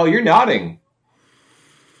 Kyle. Oh, you're nodding.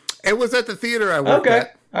 It was at the theater I worked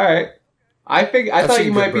at. All right. I thought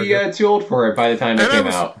you might be too old for it by the time it came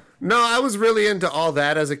out. No, I was really into all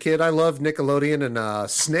that as a kid. I loved Nickelodeon and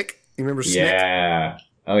Snick. You remember Snick? Yeah.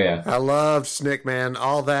 Oh, yeah. I loved Snick, man.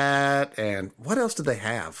 All that. And what else did they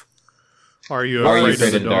have? Are You Afraid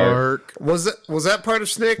of the Dark? Was that part of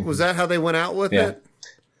Snick? Was that how they went out with it?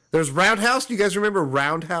 There's Roundhouse. Do you guys remember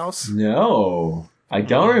Roundhouse? No. I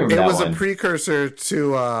don't remember that one. It was a precursor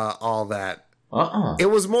to all that. Uh-uh. It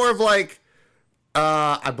was more of like,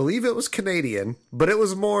 I believe it was Canadian, but it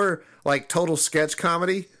was more like total sketch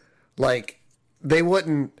comedy. Like, they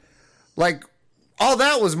wouldn't, like, all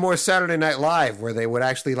that was more Saturday Night Live, where they would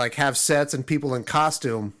actually, like, have sets and people in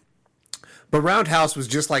costume. But Roundhouse was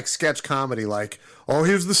just like sketch comedy, like, oh,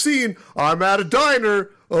 here's the scene. I'm at a diner,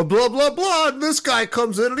 blah, blah, blah, and this guy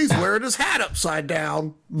comes in and he's wearing his hat upside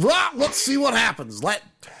down. Blah, let's see what happens.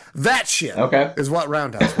 That shit is what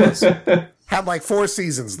Roundhouse was. Had like 4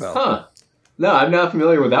 seasons, though. Huh. No, I'm not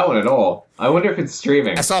familiar with that one at all. I wonder if it's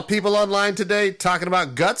streaming. I saw people online today talking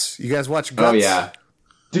about Guts. You guys watch Guts? Oh, yeah.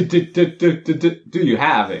 Do you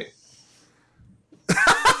have it?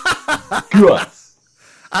 Guts.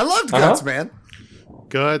 I loved Guts, man.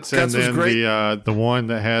 Guts, and then the one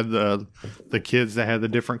that had the kids that had the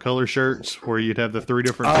different color shirts, where you'd have the 3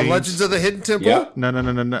 different teams. Legends of the Hidden Temple? Yep. No.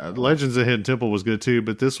 Legends of the Hidden Temple was good too,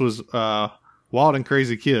 but this was Wild and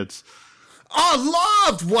Crazy Kids. Oh, I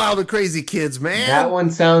loved Wild and Crazy Kids, man. That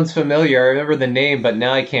one sounds familiar. I remember the name, but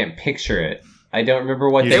now I can't picture it. I don't remember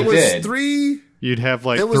what they did. It was 3... You'd have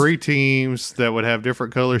like 3 teams that would have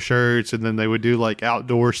different color shirts, and then they would do like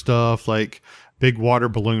outdoor stuff, like big water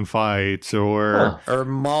balloon fights or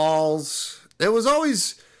malls. It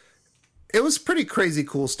was pretty crazy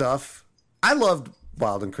cool stuff. I loved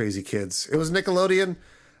Wild and Crazy Kids. It was Nickelodeon.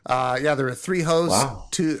 There were 3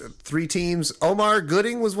 hosts, 3 teams. Omar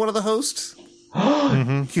Gooding was one of the hosts.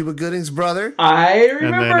 Cuba Gooding's brother. I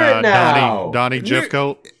remember it now. Donnie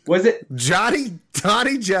Jeffcoat. Was it Donnie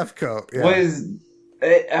Jeffcoat? Yeah. Was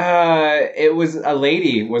it was a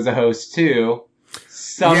lady was a host too.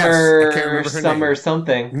 Summer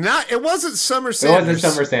something. No, it wasn't Summer Sanders. It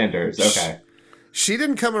wasn't Summer Sanders. Okay. She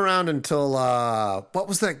didn't come around until what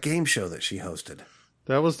was that game show that she hosted?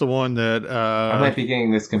 That was the one that I might be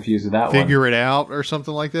getting this confused with that Figure It Out or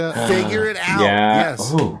something like that. Figure It Out. Yeah.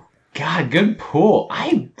 Yes. Oh God, good pull.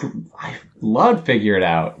 I loved Figure It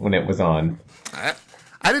Out when it was on.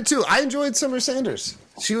 I did too. I enjoyed Summer Sanders.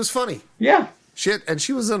 She was funny. Yeah. And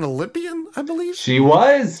she was an Olympian, I believe. She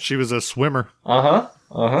was. She was a swimmer.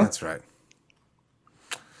 That's right.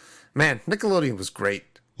 Man, Nickelodeon was great.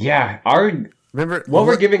 Yeah. Remember what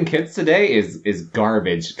we're giving kids today is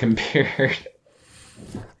garbage compared.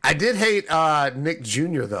 I did hate Nick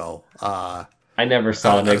Jr. though. I never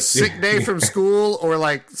saw Nick. A sick day from school or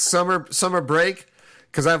like summer break.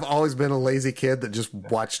 Because I've always been a lazy kid that just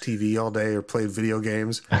watched TV all day or played video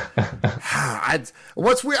games.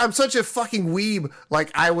 What's weird? I'm such a fucking weeb.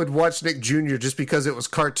 Like I would watch Nick Jr. just because it was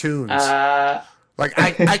cartoons. Like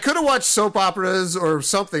I could have watched soap operas or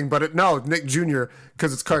something, but no, Nick Jr.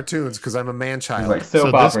 because it's cartoons. Because I'm a man child. Like,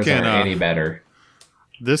 soap operas aren't any better.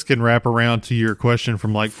 This can wrap around to your question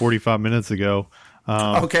from like 45 minutes ago.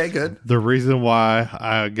 Okay, good. The reason why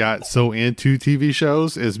I got so into TV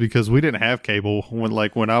shows is because we didn't have cable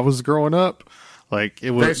when I was growing up. Like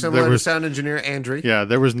it was very similar to Sound Engineer Andrew. Yeah,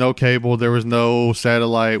 there was no cable, there was no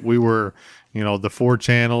satellite. We were, the 4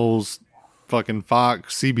 channels, fucking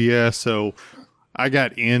Fox, CBS. So I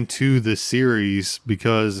got into the series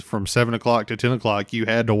because from 7 o'clock to 10 o'clock, you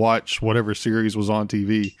had to watch whatever series was on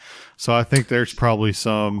TV. So I think there's probably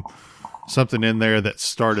something in there that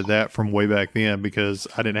started that from way back then because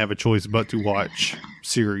I didn't have a choice but to watch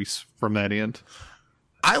series from that end.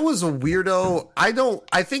 I was a weirdo.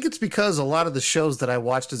 I think it's because a lot of the shows that I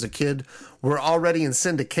watched as a kid were already in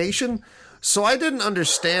syndication. So I didn't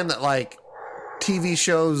understand that like TV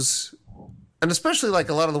shows, and especially like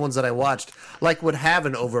a lot of the ones that I watched, like would have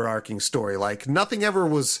an overarching story. Like nothing ever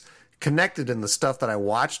was connected in the stuff that I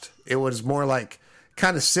watched. It was more like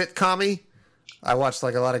kind of sitcom-y. I watched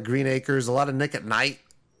like a lot of Green Acres, a lot of Nick at Night.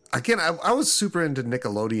 Again, I was super into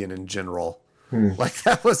Nickelodeon in general. Like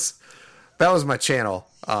that was my channel.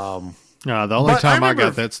 The only time I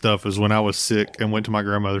got that stuff was when I was sick and went to my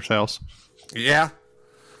grandmother's house. Yeah.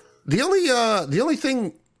 The only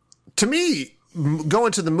thing to me,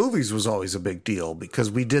 going to the movies was always a big deal because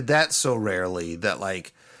we did that so rarely that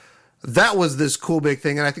like that was this cool big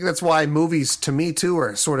thing. And I think that's why movies to me too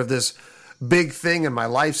are sort of this big thing in my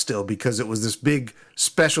life still, because it was this big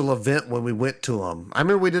special event when we went to them. I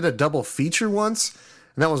remember we did a double feature once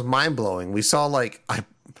and that was mind blowing. We saw like,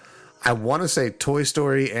 I want to say Toy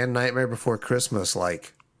Story and Nightmare Before Christmas,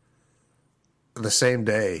 like the same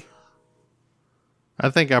day. I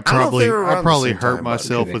think I probably hurt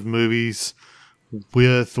myself with movies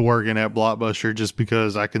with working at Blockbuster just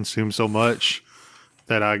because I consumed so much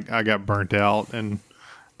that I got burnt out. And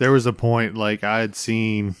there was a point like I had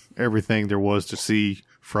seen everything there was to see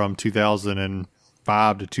from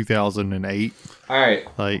 2005 to 2008. All right.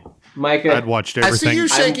 Like, Micah, I'd watched everything. I see you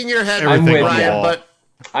shaking your head, I'm with Ryan, but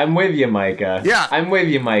I'm with you, Micah. Yeah. I'm with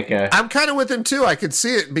you, Micah. I'm kind of with him too. I could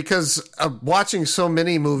see it because of watching so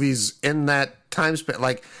many movies in that time span.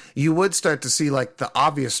 Like you would start to see like the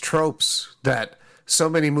obvious tropes that so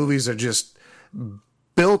many movies are just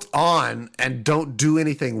built on and don't do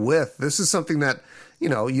anything with. This is something that,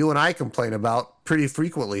 you and I complain about pretty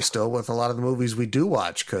frequently still with a lot of the movies we do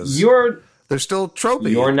watch because they're still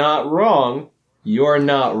tropey. You're not wrong. You're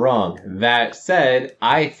not wrong. That said,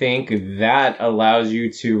 I think that allows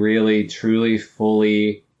you to really, truly,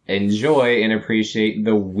 fully enjoy and appreciate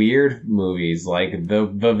the weird movies like The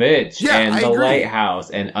Vitch and The Lighthouse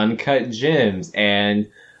and Uncut Gems and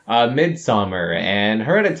Midsommar and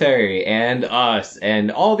Hereditary and Us and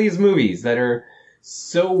all these movies that are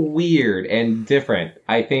so weird and different.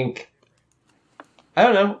 I think, I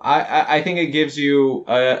don't know, I think it gives you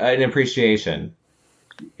an appreciation.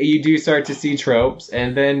 You do start to see tropes,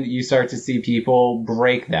 and then you start to see people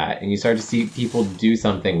break that, and you start to see people do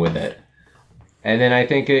something with it. And then I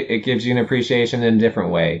think it gives you an appreciation in a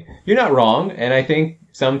different way. You're not wrong, and I think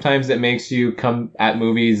sometimes it makes you come at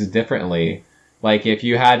movies differently. Like if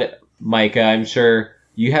you had, Micah, I'm sure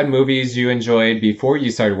you had movies you enjoyed before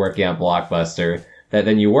you started working at Blockbuster, that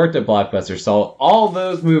then you worked at Blockbuster, saw all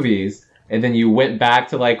those movies, and then you went back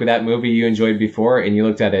to like that movie you enjoyed before, and you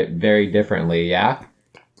looked at it very differently, yeah?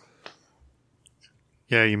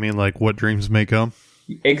 Yeah, you mean like What Dreams May Come?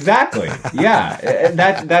 Exactly. Yeah,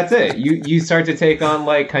 that's it. You start to take on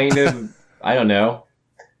like kind of, I don't know,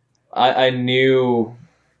 a new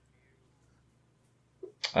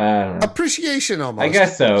appreciation almost. I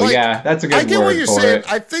guess so. Like, yeah, that's a good word. I get what you're saying.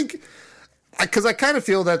 I think because I kind of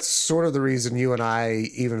feel that's sort of the reason you and I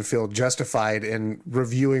even feel justified in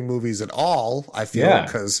reviewing movies at all. I feel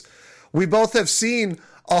because we both have seen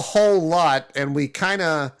a whole lot, and we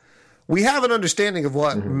have an understanding of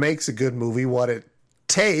what makes a good movie, what it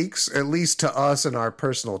takes, at least to us and our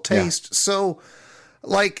personal taste. Yeah. So,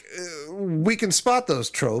 like, we can spot those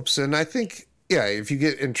tropes, and I think, if you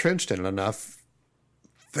get entrenched in it enough,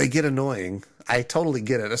 they get annoying. I totally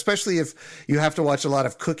get it, especially if you have to watch a lot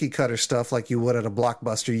of cookie cutter stuff like you would at a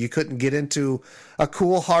Blockbuster. You couldn't get into a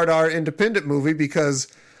cool hard R independent movie because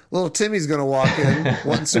little Timmy's going to walk in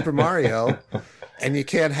wanting Super Mario, and you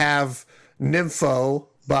can't have Nympho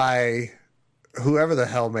by whoever the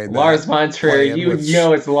hell made that. Lars von Trier.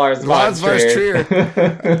 It's Lars von Trier.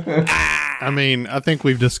 I mean, I think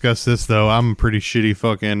we've discussed this, though. I'm a pretty shitty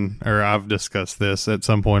I've discussed this at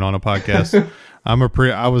some point on a podcast. I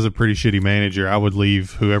was a pretty shitty manager. I would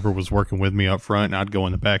leave whoever was working with me up front, and I'd go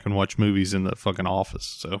in the back and watch movies in the fucking office.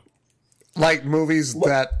 So Like movies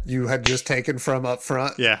that you had just taken from up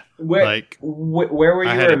front. Yeah, Where, like where were you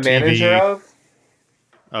I had a a manager TV. of?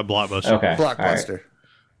 a Blockbuster. Okay, Blockbuster.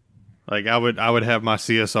 Like I would have my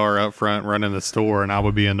CSR up front running the store, and I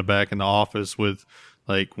would be in the back in the office with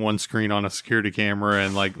like one screen on a security camera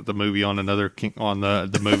and like the movie on another on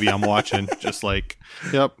the movie I'm watching. Just like,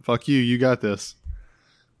 yep, fuck you, you got this.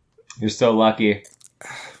 You're so lucky.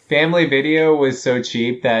 Family Video was so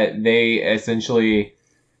cheap that they essentially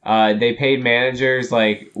they paid managers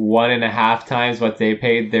like 1.5 times what they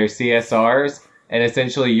paid their CSRs, and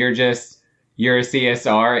essentially you're a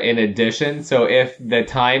CSR in addition. So if the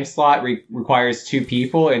time slot requires 2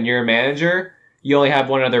 people and you're a manager, you only have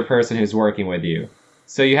one other person who's working with you.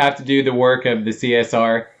 So you have to do the work of the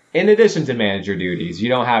CSR in addition to manager duties. You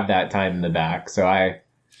don't have that time in the back. So I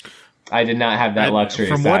did not have that luxury.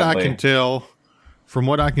 From sadly. what I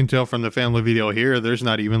can tell, from the Family Video here, there's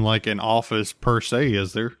not even like an office per se,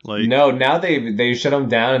 is there? Like no, now they shut them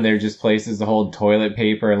down and they're just places to hold toilet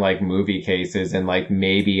paper and like movie cases and like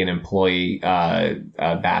maybe an employee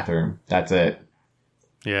bathroom. That's it.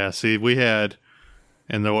 Yeah, see, we had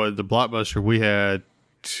in the Blockbuster, we had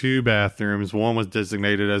 2 bathrooms. One was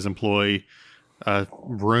designated as employee, a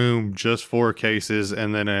room just for cases,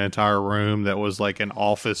 and then an entire room that was like an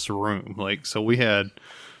office room. Like, so we had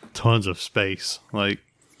tons of space. Like,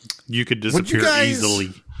 you could disappear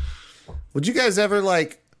easily. Would you guys ever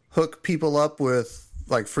like hook people up with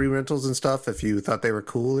like free rentals and stuff if you thought they were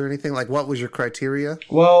cool or anything? Like, what was your criteria?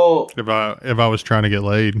 Well, If I was trying to get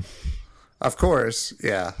laid. Of course,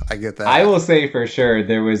 yeah, I get that. I will say for sure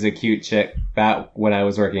there was a cute chick back when I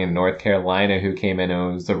was working in North Carolina who came in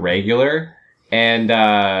and was a regular, and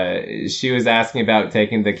she was asking about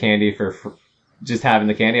taking the candy for just having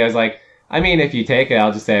the candy. I was like, I mean, if you take it,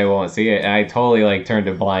 I'll just say I won't see it. And I totally like turned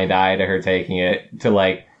a blind eye to her taking it to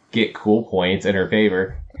like get cool points in her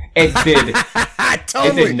favor. It did.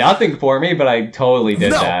 It did nothing for me, but I totally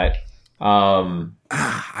did that.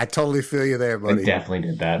 I totally feel you there, buddy. I definitely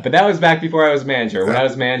did that. But that was back before I was manager. When I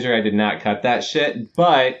was manager, I did not cut that shit,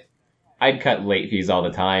 but I'd cut late fees all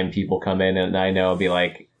the time. People come in and I know I'll be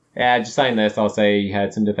like, yeah, just sign this. I'll say you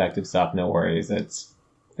had some defective stuff. No worries. It's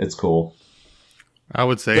cool. I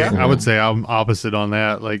would say I'm opposite on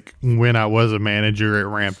that. Like when I was a manager, it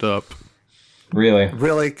ramped up. Really?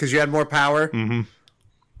 Really? Because you had more power? Mm-hmm.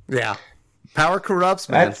 Yeah. Power corrupts,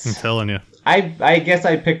 man. I'm telling you. I guess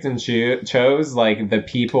I picked and chose like the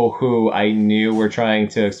people who I knew were trying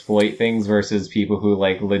to exploit things versus people who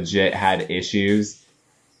like legit had issues.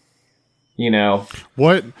 You know.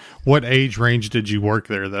 What age range did you work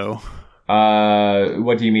there though?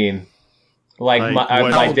 What do you mean? Like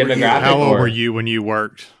my demographic? How old were you when you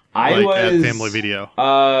worked? I was at Family Video.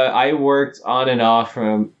 I worked on and off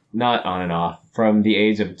from the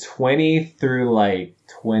age of 20 through like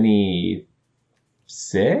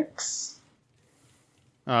 26.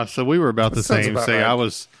 So we were about the same. About Say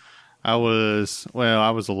right. I was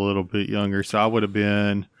a little bit younger, so I would have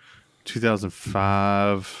been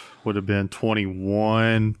 2005. Would have been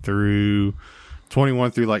 21 through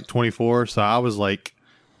like 24. So I was like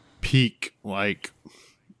peak like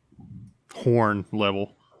horn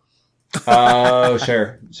level. Oh,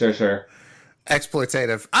 sure.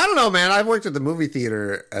 Exploitative. I don't know, man. I worked at the movie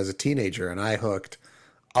theater as a teenager, and I hooked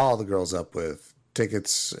all the girls up with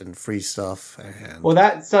tickets and free stuff. And well,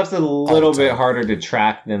 that stuff's a little bit harder to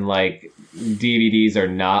track than like DVDs are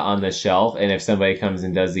not on the shelf, and if somebody comes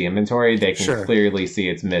and does the inventory, they can clearly see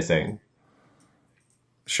it's missing.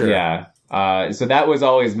 Sure. Yeah. So that was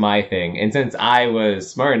always my thing, and since I was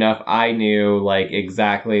smart enough, I knew like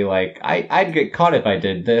exactly like I'd get caught if I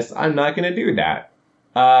did this. I'm not going to do that.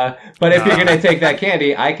 But if you're going to take that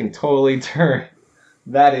candy, I can totally turn.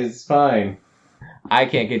 That is fine. I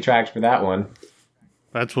can't get tracked for that one.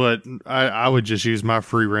 That's what I would just use my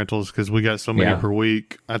free rentals because we got so many per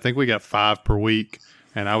week. I think we got 5 per week,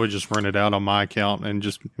 and I would just rent it out on my account and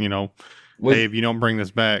just, hey, if you don't bring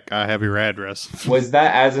this back, I have your address. Was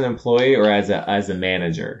that as an employee or as a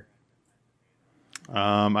manager?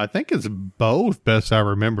 I think it's both, best I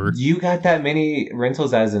remember. You got that many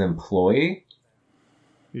rentals as an employee?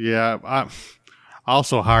 Yeah, I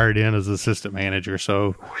also hired in as assistant manager,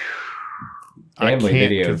 so Family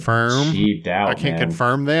Video confirm. Cheaped out, I can't man.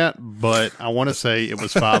 confirm that, but I want to say it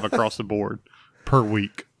was 5 across the board per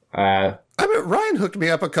week. I mean, Ryan hooked me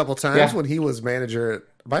up a couple times when he was manager at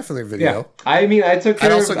My Family Video. Yeah. I mean, I took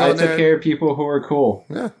care of people who were cool.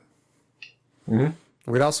 Yeah. Mm-hmm.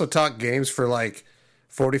 We'd also talk games for like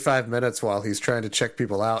 45 minutes while he's trying to check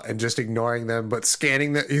people out and just ignoring them, but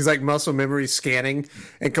scanning the, he's like muscle memory scanning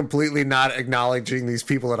and completely not acknowledging these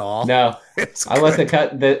people at all. No, I let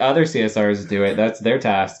the other CSRs do it. That's their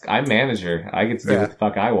task. I'm manager. I get to do what the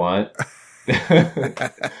fuck I want.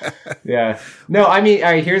 Yeah. No, I mean,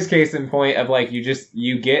 all right, here's case in point of like,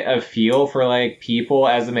 you get a feel for like people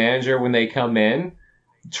as a manager when they come in.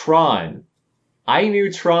 Tron. I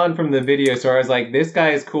knew Tron from the video store. I was like, this guy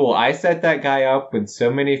is cool. I set that guy up with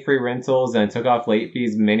so many free rentals and took off late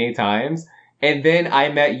fees many times. And then I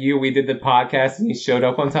met you. We did the podcast and he showed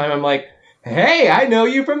up on time. I'm like, hey, I know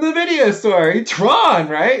you from the video store. Tron,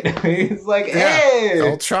 right? He's like, hey.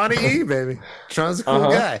 Old Tron E, baby. Tron's a cool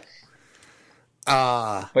guy.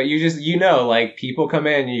 But you know, like people come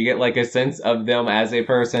in and you get like a sense of them as a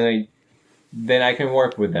person. Then I can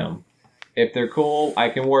work with them. If they're cool, I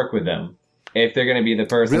can work with them. If they're going to be the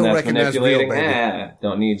person that's manipulating,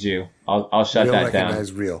 don't need you. I'll shut that down.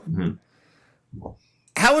 Recognize real. Mm-hmm.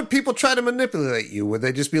 How would people try to manipulate you? Would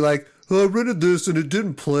they just be like, "Oh, I rented this and it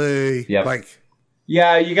didn't play"? Yep. Like,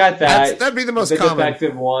 yeah, you got that. That'd be the most common.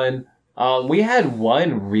 Defective one. We had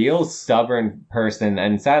one real stubborn person,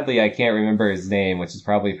 and sadly, I can't remember his name, which is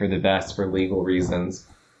probably for the best for legal reasons.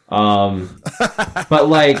 But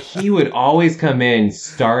like he would always come in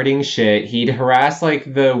starting shit. He'd harass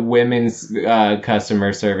like the women's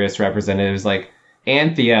customer service representatives, like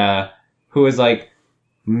Anthea, who was like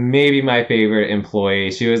maybe my favorite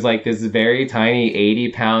employee. She was like this very tiny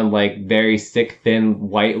 80-pound, like very sick, thin,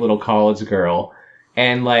 white little college girl,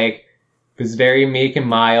 and like was very meek and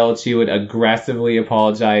mild. She would aggressively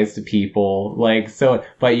apologize to people. Like, so,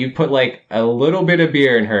 but you put like a little bit of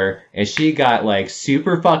beer in her and she got like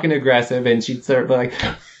super fucking aggressive and she'd start like,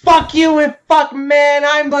 fuck you and fuck man,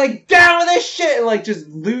 I'm like down with this shit, and like just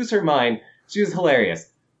lose her mind. She was hilarious.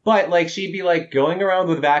 But like she'd be like going around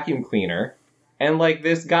with a vacuum cleaner and like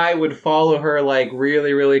this guy would follow her like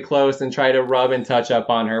really, really close and try to rub and touch up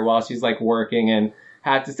on her while she's like working and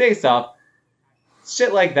had to say stuff.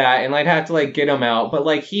 Shit like that, and I'd have to like get him out, but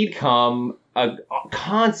like he'd come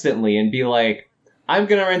constantly and be like, I'm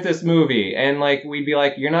gonna rent this movie, and like we'd be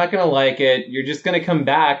like, you're not gonna like it, you're just gonna come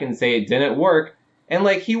back and say it didn't work. And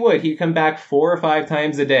like he'd come back 4 or 5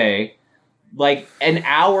 times a day, like an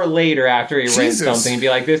hour later after he rents something and be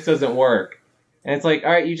like, this doesn't work. And it's like,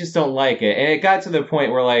 all right, you just don't like it. And it got to the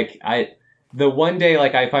point where like the one day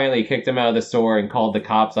like I finally kicked him out of the store and called the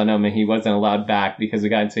cops on him and he wasn't allowed back because we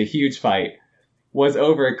got into a huge fight, was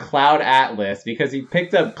over Cloud Atlas, because he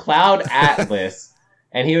picked up Cloud Atlas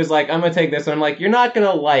and he was like, I'm going to take this one. I'm like, you're not going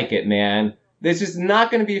to like it, man. This is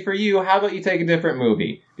not going to be for you. How about you take a different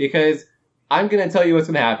movie? Because I'm going to tell you what's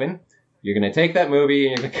going to happen. You're going to take that movie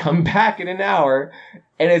and you're going to come back in an hour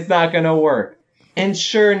and it's not going to work. And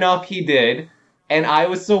sure enough, he did. And I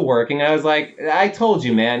was still working. I was like, I told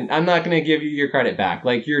you, man, I'm not going to give you your credit back.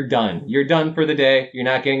 Like, you're done. You're done for the day. You're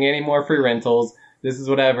not getting any more free rentals. This is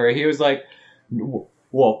whatever. He was like,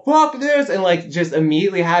 well, fuck this, and like just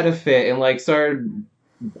immediately had a fit and like started,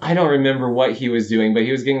 I don't remember what he was doing, but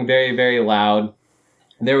he was getting very, very loud.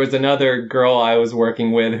 There was another girl I was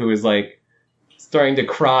working with who was like starting to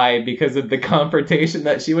cry because of the confrontation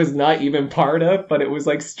that she was not even part of, but it was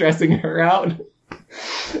like stressing her out.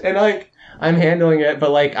 And like I'm handling it,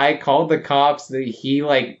 but like I called the cops. He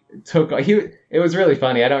like it was really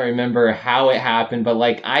funny. I don't remember how it happened, but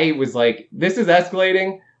like I was like, this is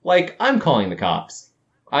escalating. Like, I'm calling the cops.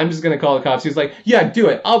 I'm just going to call the cops. He was like, yeah, do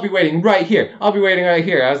it. I'll be waiting right here. I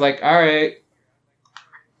was like, all right.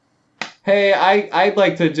 Hey, I'd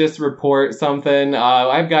like to just report something.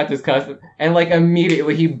 I've got this customer. And, like,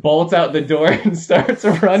 immediately he bolts out the door and starts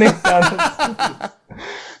running down the street.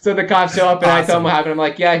 So the cops show up and I tell him what happened. I'm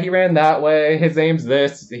like, yeah, he ran that way. His name's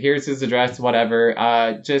this. Here's his address, whatever.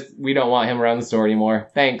 We don't want him around the store anymore.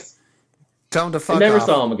 Thanks. Tell him to fuck off. I never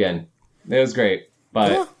saw him again. It was great.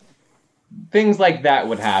 But things like that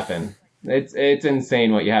would happen. It's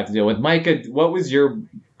insane what you have to deal with. Micah, what was your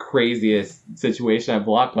craziest situation at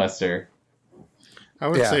Blockbuster? I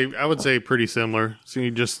would say pretty similar. So you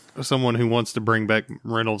just someone who wants to bring back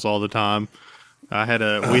rentals all the time. We had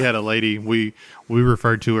a lady, we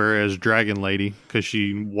referred to her as Dragon Lady because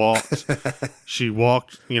she walked,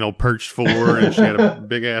 perched forward and she had a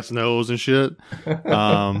big ass nose and shit.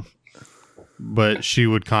 But she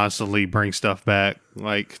would constantly bring stuff back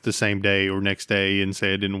like the same day or next day and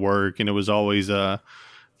say it didn't work. And it was always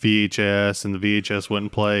VHS and the VHS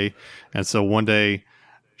wouldn't play. And so one day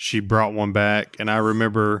she brought one back and I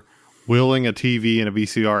remember wheeling a TV and a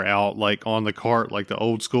VCR out like on the cart, like the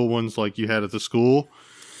old school ones like you had at the school.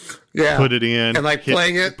 Yeah. Put it in. And like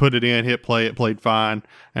playing it. Put it in, hit play, it played fine.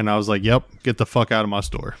 And I was like, yep, get the fuck out of my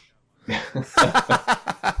store.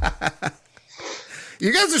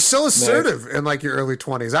 You guys are so assertive in like your early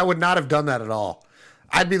 20s. I would not have done that at all.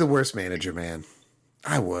 I'd be the worst manager, man.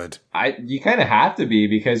 I would. You kind of have to be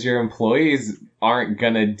because your employees aren't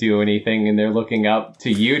gonna do anything, and they're looking up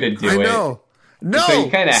to you to do it. I know. No, so you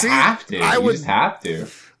kind of have to. You just have to.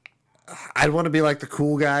 I'd want to be like the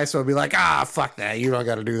cool guy, so I'd be like, fuck that. You don't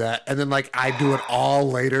got to do that. And then like I do it all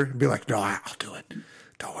later and be like, no, I'll do it.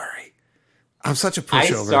 Don't worry. I'm such a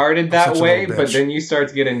pushover. I started that way, but then you start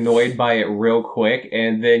to get annoyed by it real quick,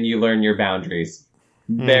 and then you learn your boundaries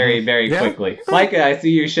very, very quickly. Micah, I see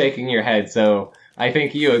you shaking your head, so I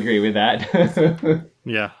think you agree with that.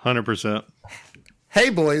 Yeah, 100%. Hey,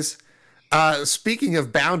 boys. Speaking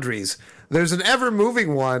of boundaries, there's an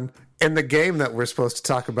ever-moving one in the game that we're supposed to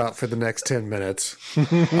talk about for the next 10 minutes.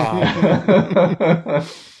 It's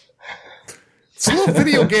a little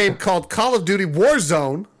video game called Call of Duty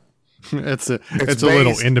Warzone. It's a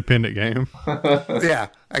little independent game. Yeah.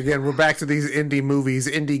 Again, we're back to these indie movies,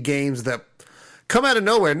 indie games that come out of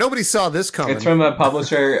nowhere. Nobody saw this coming. It's from a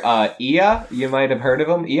publisher, EA. You might have heard of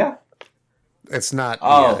them. EA? It's not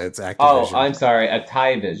EA, it's Activision. Oh, I'm sorry.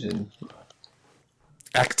 Activision.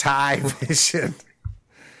 Activision.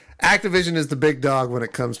 Activision is the big dog when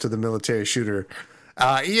it comes to the military shooter.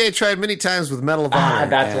 EA tried many times with Medal of Honor.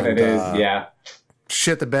 That's what it is, yeah.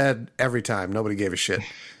 Shit the bed every time. Nobody gave a shit.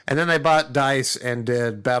 And then they bought DICE and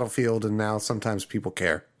did Battlefield, and now sometimes people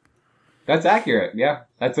care. That's accurate, yeah.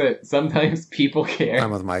 That's it. Sometimes people care.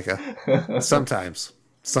 I'm with Micah. Sometimes.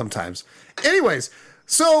 Anyways,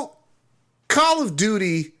 so Call of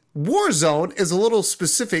Duty Warzone is a little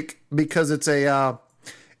specific because it's a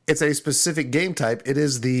specific game type. It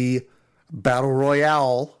is the Battle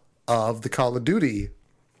Royale of the Call of Duty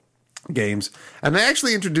games. And they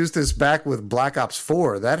actually introduced this back with Black Ops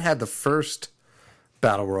 4. That had the first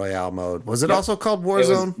Battle Royale mode. Was it also called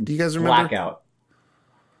Warzone? Do you guys remember?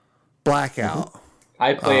 Blackout.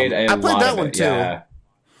 I played I played that one too.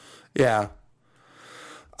 Yeah.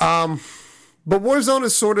 But Warzone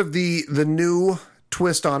is sort of the new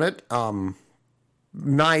twist on it.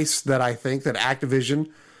 Nice that I think that Activision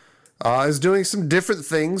is doing some different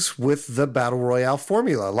things with the Battle Royale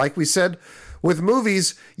formula. Like we said, with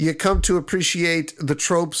movies, you come to appreciate the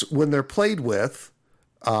tropes when they're played with.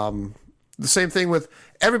 The same thing with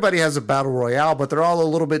everybody has a Battle Royale, but they're all a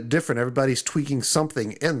little bit different. Everybody's tweaking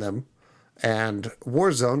something in them. And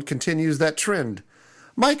Warzone continues that trend.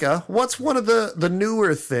 Micah, what's one of the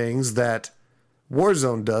newer things that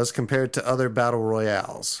Warzone does compared to other Battle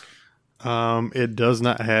Royales? It does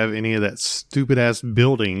not have any of that stupid ass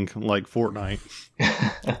building like Fortnite.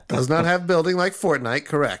 Does not have building like Fortnite,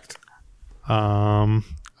 correct. I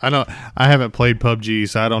haven't played PUBG,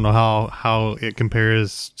 so I don't know how it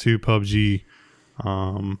compares to PUBG.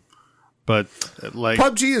 But like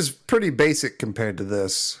PUBG is pretty basic compared to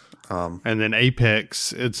this. And then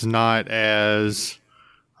Apex, it's not as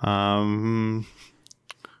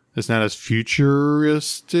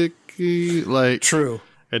futuristic. Like true.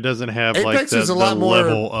 It doesn't have Apex like is a the lot more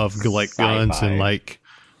level of like sci-fi. guns and like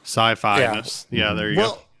sci-fi-ness. Yeah, there you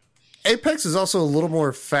go. Apex is also a little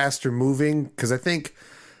more faster moving because I think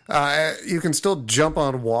you can still jump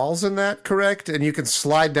on walls in that, correct? And you can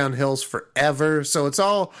slide down hills forever. So it's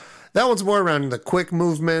all that one's more around the quick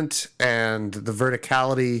movement and the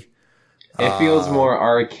verticality. It feels more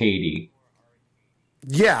arcadey.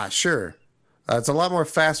 Yeah, sure. It's a lot more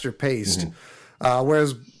faster paced.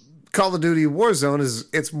 Whereas Call of Duty Warzone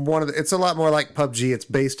it's a lot more like PUBG. It's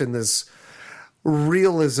based in this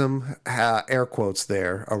realism, air quotes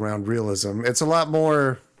there around realism. It's a lot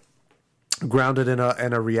more grounded in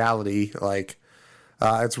a reality. Like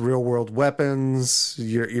it's real world weapons.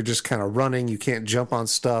 You're just kind of running. You can't jump on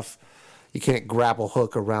stuff. You can't grapple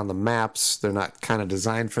hook around the maps. They're not kind of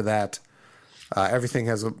designed for that. Everything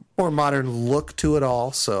has a more modern look to it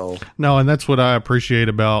all. So no, and that's what I appreciate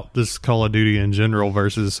about this Call of Duty in general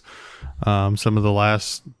versus some of the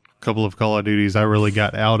last couple of Call of Duties I really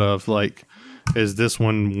got out of. Like, is this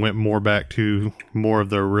one went more back to more of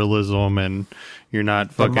the realism, and you're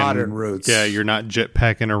not fucking the modern roots. Yeah, you're not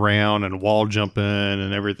jetpacking around and wall jumping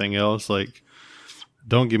and everything else. Like,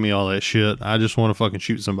 don't give me all that shit. I just want to fucking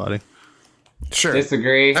shoot somebody. Sure.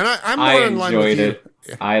 Disagree. And I'm more in line with enjoyed you.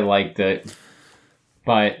 it. I liked it.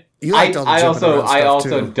 But You liked all the I jumping around also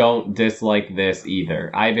stuff, too. don't dislike this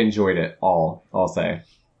either. I've enjoyed it all, I'll say.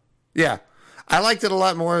 Yeah. I liked it a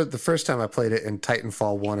lot more the first time I played it in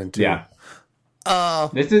Titanfall 1 and 2. Yeah.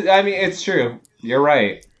 It's true. You're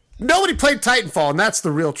right. Nobody played Titanfall, and that's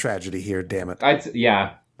the real tragedy here, damn it.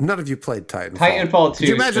 Yeah. None of you played Titanfall. Titanfall 2 Could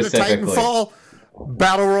you imagine a specifically. Titanfall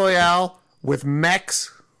Battle Royale with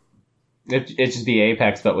mechs? It should be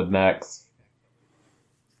Apex, but with mechs.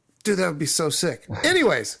 Dude, that would be so sick.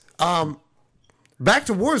 Anyways, back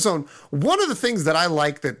to Warzone. One of the things that I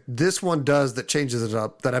like that this one does that changes it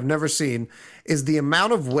up that I've never seen is the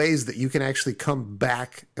amount of ways that you can actually come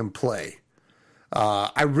back and play.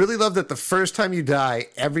 I really love that the first time you die,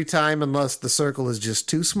 every time, unless the circle is just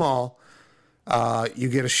too small, you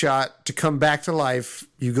get a shot to come back to life.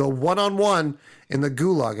 You go one-on-one in the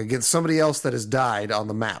gulag against somebody else that has died on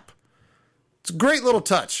the map. It's a great little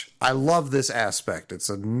touch. I love this aspect. It's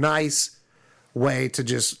a nice way to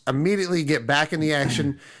just immediately get back in the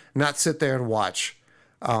action, not sit there and watch.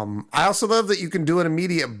 I also love that you can do an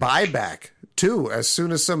immediate buyback too as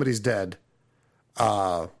soon as somebody's dead.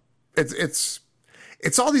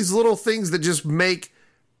 It's all these little things that just make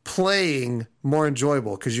playing more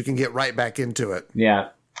enjoyable because you can get right back into it. Yeah.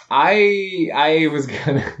 I was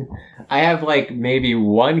gonna I have like maybe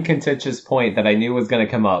one contentious point that I knew was gonna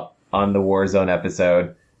come up on the Warzone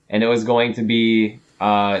episode, and it was going to be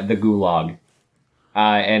the gulag.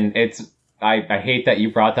 And I hate that you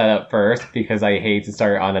brought that up first because I hate to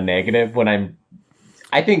start on a negative when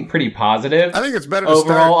I think pretty positive. I think it's better to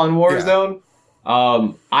overall start on Warzone.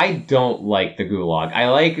 Yeah. I don't like the gulag. I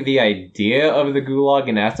like the idea of the gulag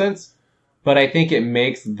in essence, but I think it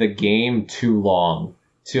makes the game too long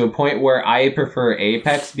to a point where I prefer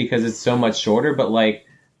Apex because it's so much shorter. But like,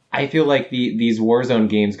 I feel like these Warzone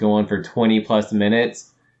games go on for 20 plus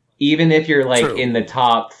minutes. Even if you're like in the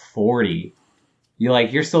top 40,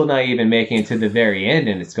 you're still not even making it to the very end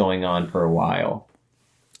and it's going on for a while.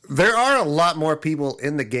 There are a lot more people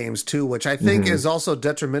in the games too, which I think is also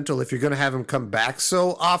detrimental if you're going to have them come back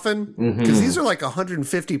so often, because these are like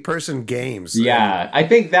 150 person games. Yeah, I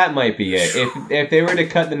think that might be it. If they were to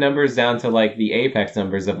cut the numbers down to like the Apex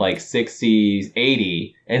numbers of like 60,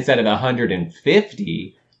 80 instead of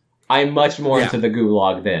 150, I'm much more into the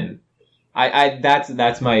gulag then.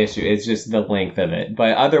 That's my issue. It's just the length of it.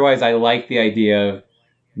 But otherwise, I like the idea of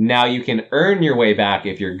now you can earn your way back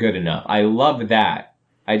if you're good enough. I love that.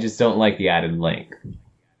 I just don't like the added length.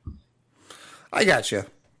 I got you.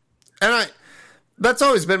 And that's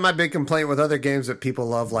always been my big complaint with other games that people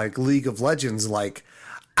love, like League of Legends. Like,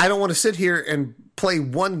 I don't want to sit here and play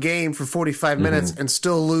one game for 45 minutes and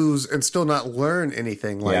still lose and still not learn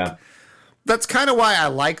anything. Like, that's kind of why I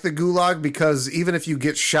like the gulag, because even if you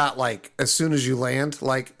get shot, like, as soon as you land,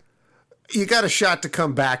 like, you got a shot to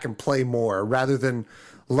come back and play more rather than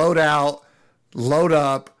load out, load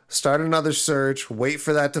up, start another search, wait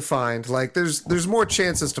for that to find. Like, there's more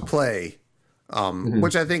chances to play,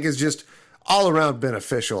 which I think is just all around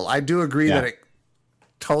beneficial. I do agree that it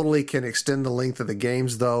totally can extend the length of the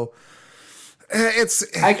games, though. It's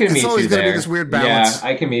always going to be this weird balance. Yeah,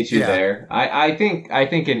 I can meet you there. I think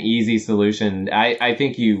an easy solution. I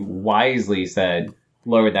think you wisely said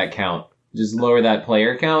lower that count, just lower that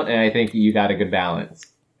player count, and I think you got a good balance.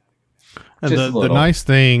 And the nice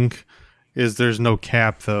thing is there's no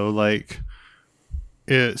cap though. Like,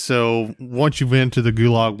 so once you've been to the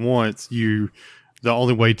gulag once, the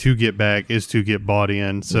only way to get back is to get bought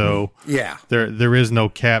in. So there is no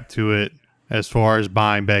cap to it as far as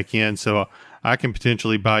buying back in. So I can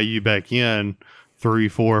potentially buy you back in 3,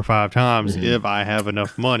 4, or 5 times if I have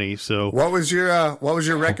enough money. So what was your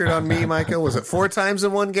record on me, Michael? Was it 4 times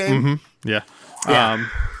in one game? Yeah.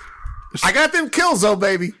 I got them kills though,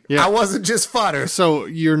 baby. Yeah. I wasn't just fodder. So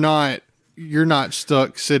you're not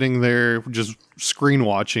stuck sitting there just screen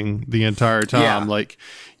watching the entire time. Yeah. Like,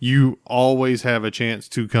 you always have a chance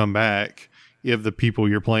to come back if the people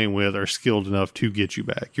you're playing with are skilled enough to get you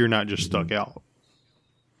back. You're not just stuck out.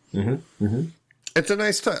 It's a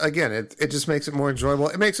nice touch. Again, it just makes it more enjoyable.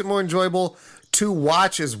 It makes it more enjoyable to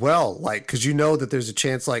watch as well. Like, because you know that there's a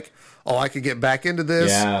chance, like, oh, I could get back into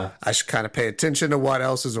this. Yeah. I should kind of pay attention to what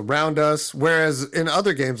else is around us. Whereas in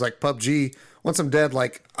other games like PUBG, once I'm dead,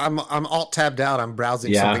 like, I'm alt tabbed out. I'm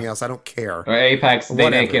browsing something else. I don't care. Or Apex, they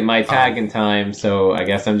didn't get my tag in time, so I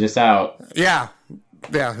guess I'm just out. Yeah.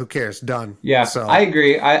 Yeah, who cares? Done. Yeah, so I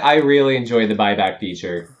agree. I really enjoy the buyback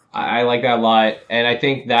feature. I like that a lot, and I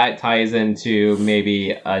think that ties into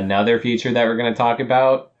maybe another feature that we're going to talk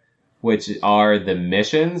about, which are the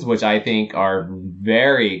missions, which I think are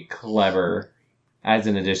very clever as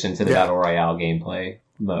an addition to the Battle Royale gameplay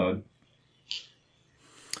mode.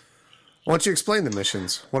 Why don't you explain the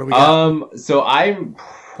missions? What do we got? So I'm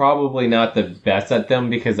probably not the best at them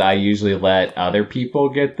because I usually let other people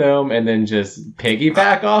get them and then just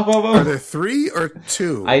piggyback off of them. Are there 3 or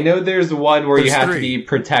 2? I know there's one where you have 3. To be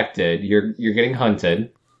protected. You're getting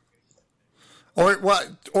hunted. Or what?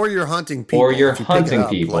 Or you're hunting people. Or you're hunting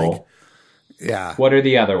people. Like, What are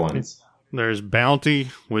the other ones? There's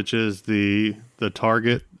bounty, which is the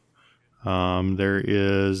target. There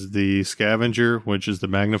is the scavenger, which is the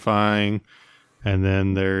magnifying. And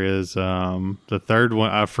then there is the third one.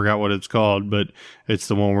 I forgot what it's called, but it's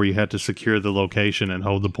the one where you have to secure the location and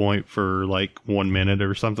hold the point for like 1 minute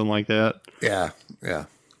or something like that. Yeah, yeah.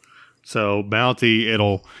 So bounty,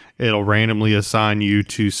 it'll randomly assign you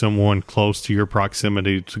to someone close to your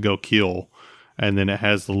proximity to go kill, and then it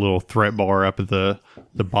has the little threat bar up at the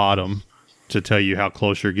bottom to tell you how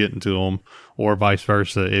close you're getting to them, or vice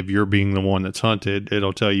versa. If you're being the one that's hunted,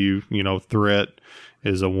 it'll tell you, threat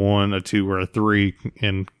is a 1, a 2, or a 3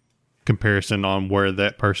 in comparison on where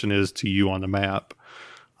that person is to you on the map.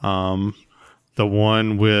 The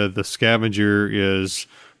one with the scavenger is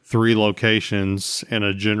 3 locations in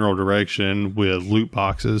a general direction with loot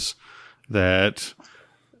boxes that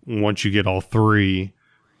once you get all 3,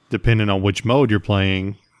 depending on which mode you're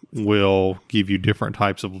playing, will give you different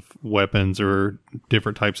types of weapons or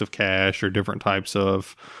different types of cash or different types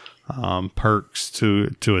of perks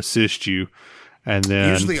to assist you. And then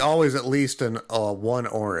usually always at least 1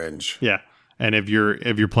 orange. Yeah. And if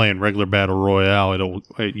you're playing regular battle royale,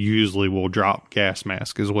 it usually will drop gas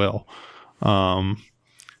mask as well. And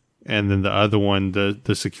then the other one,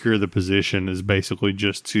 the secure the position, is basically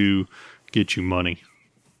just to get you money.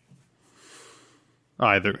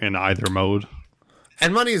 In either mode.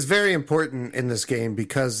 And money is very important in this game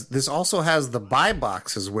because this also has the buy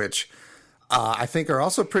boxes, which I think are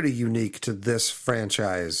also pretty unique to this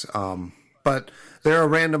franchise. But there are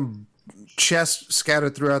random chests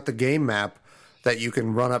scattered throughout the game map that you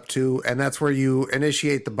can run up to, and that's where you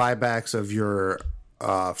initiate the buybacks of your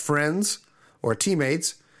friends or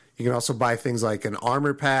teammates. You can also buy things like an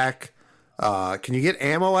armor pack. Can you get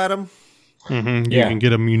ammo at them? Mm-hmm. You can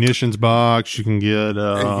get a munitions box. You can get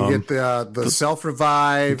the self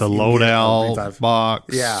revive, the loadout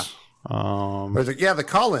box. Yeah, or the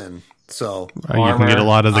call in. So you can get a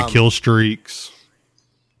lot of the kill streaks.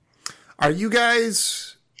 Are you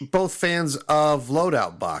guys both fans of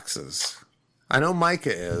loadout boxes? I know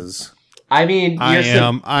Micah is. I mean, I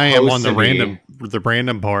am on the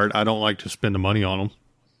random part. I don't like to spend the money on them.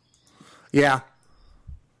 Yeah,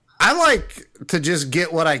 I like to just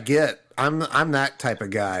get what I get. I'm that type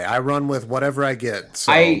of guy. I run with whatever I get.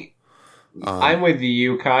 So, I'm with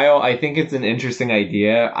you, Kyle. I think it's an interesting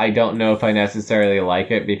idea. I don't know if I necessarily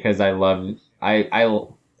like it because I'm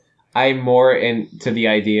more into the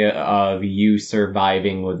idea of you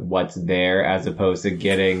surviving with what's there as opposed to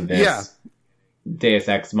getting this Deus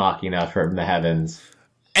Ex Machina from the heavens.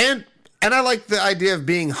 And I like the idea of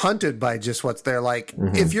being hunted by just what's there. Like,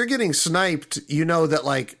 if you're getting sniped, you know that,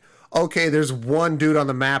 like, okay, there's one dude on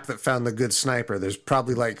the map that found the good sniper. There's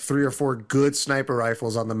probably, like, 3 or 4 good sniper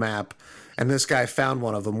rifles on the map, and this guy found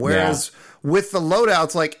one of them. Whereas with the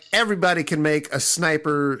loadouts, like, everybody can make a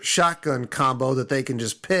sniper shotgun combo that they can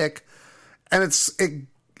just pick. And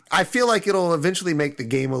I feel like it'll eventually make the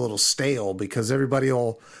game a little stale because everybody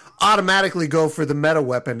will automatically go for the meta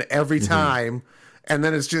weapon every time. And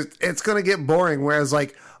then it's going to get boring. Whereas,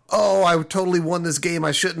 like, oh, I totally won this game.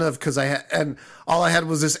 I shouldn't have because and all I had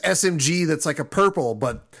was this SMG that's like a purple,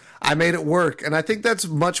 but I made it work. And I think that's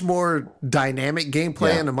much more dynamic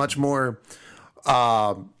gameplay and a much more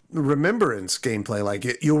remembrance gameplay.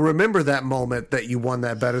 Like, you'll remember that moment that you won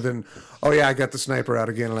that better than, oh yeah, I got the sniper out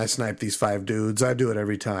again and I sniped these 5 dudes. I do it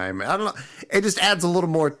every time. I don't know. It just adds a little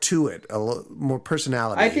more to it, a little more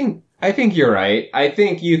personality. I think you're right. I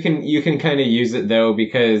think you can kind of use it though,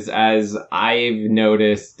 because as I've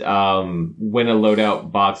noticed, when a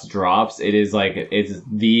loadout box drops, it's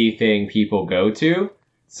the thing people go to.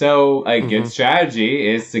 So a good strategy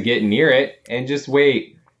is to get near it and just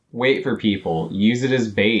wait for people. Use it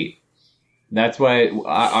as bait. That's what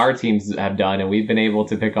our teams have done, and we've been able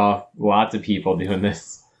to pick off lots of people doing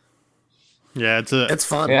this. Yeah, it's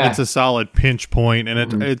fun. Yeah. It's a solid pinch point,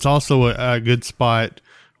 and it's also a good spot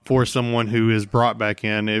for someone who is brought back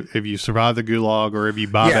in. If you survive the gulag or if you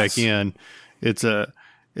buy back in, it's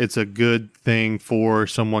a good thing for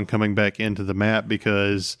someone coming back into the map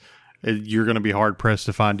because you're going to be hard pressed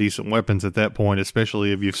to find decent weapons at that point,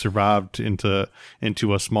 especially if you've survived into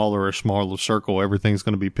a smaller circle. Everything's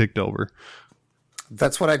going to be picked over.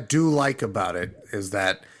 That's what I do like about it, is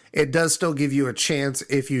that it does still give you a chance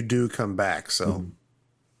if you do come back. So,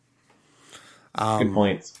 good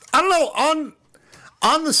points. I don't know,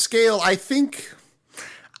 on the scale, I think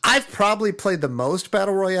I've probably played the most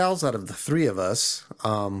battle royales out of the 3 of us.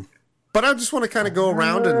 But I just want to kind of go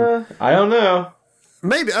around and I don't know.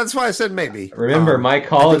 Maybe that's why I said maybe. Remember, my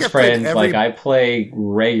college friends, I play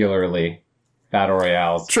regularly battle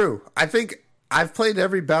royales. True. I think I've played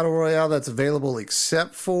every battle royale that's available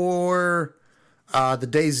except for the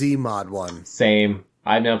DayZ mod one. Same.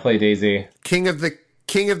 I've not played DayZ. King of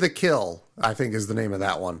the Kill, I think, is the name of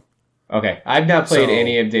that one. Okay, I've not played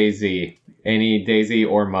any of DayZ, any DayZ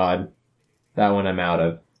or mod. That one I'm out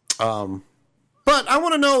of. But I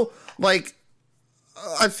want to know, like,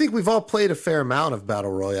 I think we've all played a fair amount of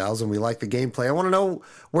battle royales, and we like the gameplay. I want to know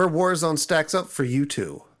where Warzone stacks up for you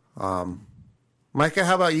two. Micah,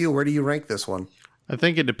 how about you? Where do you rank this one? I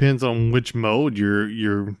think it depends on which mode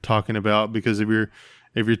you're talking about, because if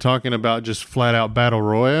you're talking about just flat out battle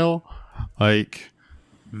royale, like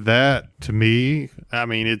that, to me, I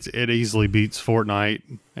mean, it easily beats Fortnite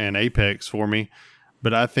and Apex for me.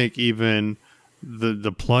 But I think even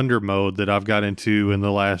the plunder mode that I've got into in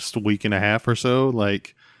the last week and a half or so,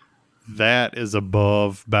 like that is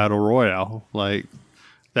above battle royale. Like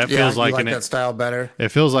that feels like that style better. It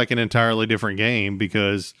feels like an entirely different game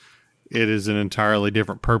because it is an entirely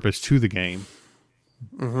different purpose to the game.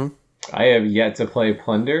 Mm-hmm. I have yet to play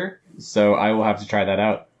Plunder, so I will have to try that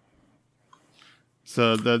out.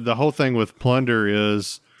 So the whole thing with Plunder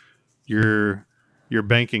is you're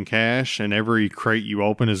banking cash, and every crate you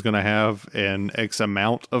open is going to have an X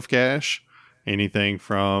amount of cash, anything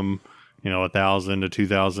from 1,000 to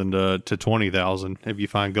 2,000 to 20,000 if you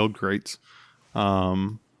find gold crates,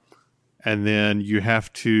 and then you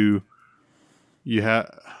have to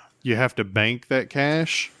bank that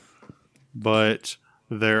cash, but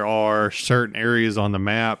there are certain areas on the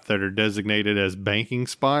map that are designated as banking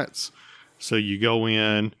spots. So you go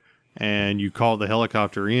in and you call the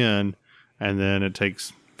helicopter in, and then it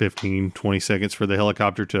takes 15, 20 seconds for the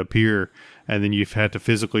helicopter to appear. And then you've had to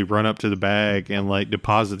physically run up to the bag and like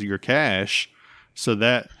deposit your cash. So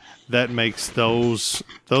that makes those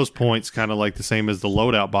points kind of like the same as the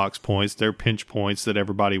loadout box points. They're pinch points that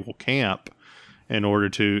everybody will camp in order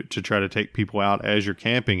to try to take people out as you're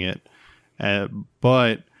camping it.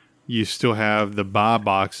 But you still have the buy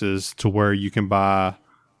boxes to where you can buy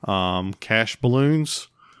cash balloons,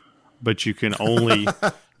 but you can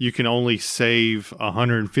only save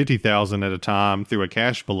 150,000 at a time through a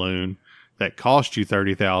cash balloon that costs you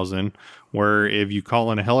 30,000. Where if you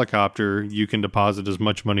call in a helicopter, you can deposit as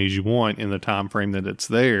much money as you want in the time frame that it's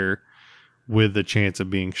there, with the chance of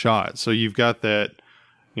being shot. So you've got that.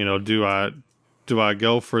 Do I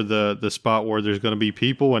go for the spot where there's going to be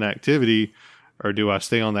people and activity, or do I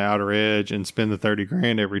stay on the outer edge and spend the 30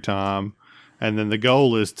 grand every time? And then the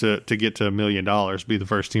goal is to get to $1 million, be the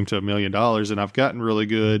first team to $1 million. And I've gotten really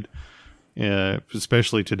good,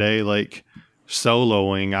 especially today, like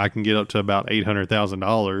soloing. I can get up to about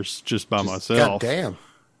 $800,000 just by myself. Goddamn.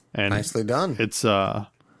 And nicely done. It's a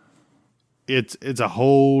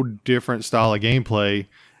whole different style of gameplay,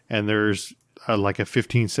 and there's like a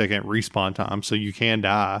 15-second respawn time, so you can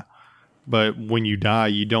die. But when you die,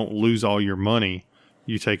 you don't lose all your money.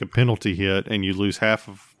 You take a penalty hit, and you lose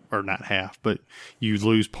or not half, but you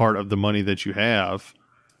lose part of the money that you have.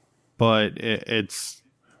 But it's,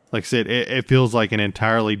 like I said, it feels like an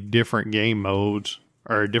entirely different game mode,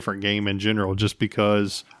 or a different game in general, just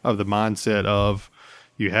because of the mindset of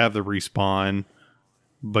you have the respawn,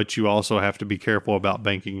 but you also have to be careful about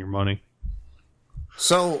banking your money.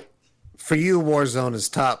 So for you, Warzone is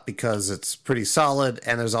top because it's pretty solid,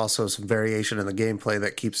 and there's also some variation in the gameplay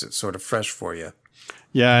that keeps it sort of fresh for you.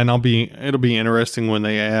 Yeah, and it'll be interesting when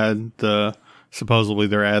they add supposedly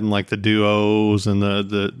they're adding like the duos and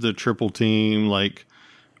the triple team, like,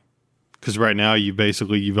 because right now you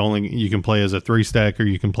can play as a 3-stack, or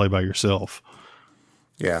you can play by yourself.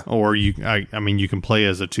 Yeah. Or you can play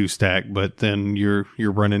as a 2-stack, but then you're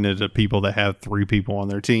running into people that have 3 people on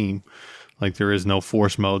their team. Like, there is no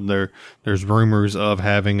force mode. There's rumors of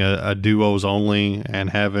having a duos only and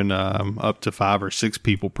having up to 5 or 6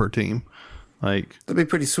 people per team. Like, that'd be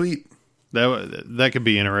pretty sweet. That could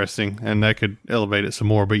be interesting, and that could elevate it some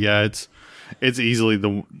more. But yeah, it's easily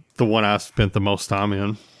the one I spent the most time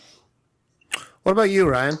in. What about you,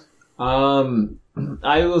 Ryan?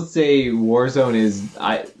 I will say Warzone is,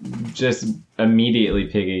 I just immediately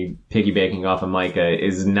piggybacking off of Micah,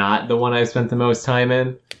 is not the one I spent the most time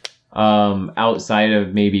in. Outside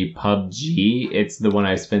of maybe PUBG, it's the one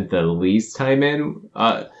I spent the least time in.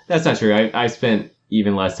 That's not true. I spent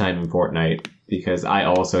even less time in Fortnite because I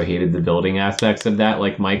also hated the building aspects of that,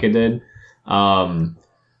 like Micah did.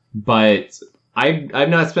 But I've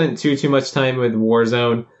not spent too much time with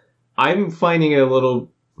Warzone. I'm finding it a little,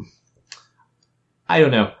 I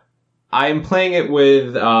don't know. I'm playing it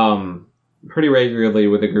with pretty regularly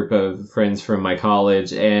with a group of friends from my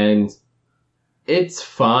college, and it's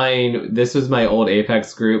fine. This was my old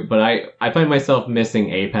Apex group, but I find myself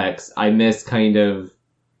missing Apex. I miss kind of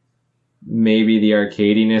maybe the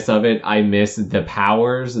arcadiness of it. I miss the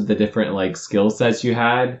powers, the different like skill sets you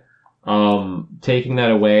had. taking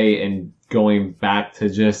that away and going back to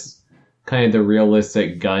just kind of the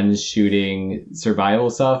realistic gun shooting survival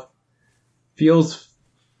stuff feels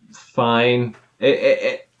fine.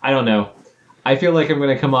 I don't know. I feel like I'm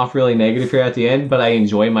going to come off really negative here at the end, but I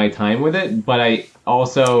enjoy my time with it. But I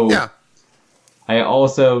also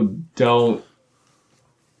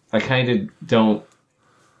kind of don't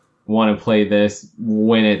want to play this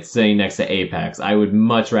when it's sitting next to Apex. I would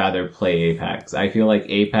much rather play Apex. I feel like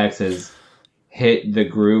Apex has hit the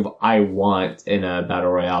groove I want in a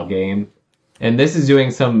Battle Royale game. And this is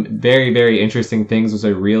doing some very, very interesting things, which I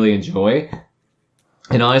really enjoy.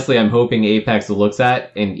 And honestly, I'm hoping Apex looks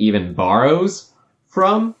at and even borrows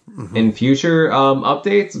from in future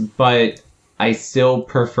updates. But I still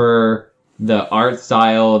prefer the art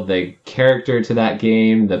style, the character to that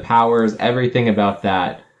game, the powers, everything about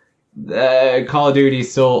that. Call of Duty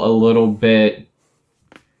is still a little bit,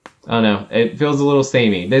 I don't know, it feels a little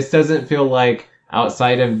samey. This doesn't feel like,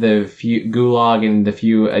 outside of the few Gulag and the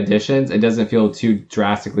few additions, it doesn't feel too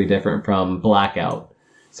drastically different from Blackout,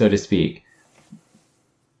 so to speak.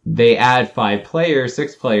 They add 5-player,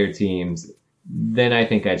 6-player teams, then I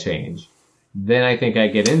think I change. Then I think I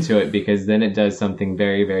get into it, because then it does something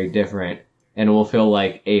very, very different, and it will feel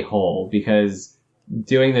like a whole, because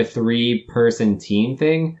doing the 3-person team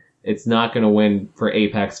thing, it's not going to win for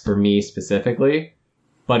Apex for me specifically.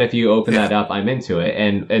 But if you open that up, I'm into it.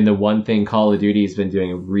 And the one thing Call of Duty has been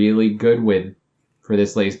doing really good with for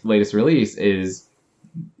this latest release is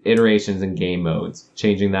iterations and game modes,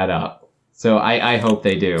 changing that up. So I hope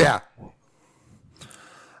they do. Yeah.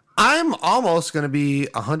 I'm almost going to be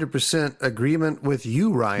 100% agreement with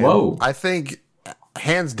you, Ryan. Whoa. I think,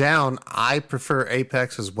 hands down, I prefer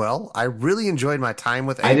Apex as well. I really enjoyed my time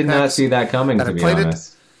with Apex. I did not see that coming, to be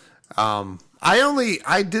honest.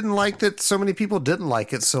 I didn't like that so many people didn't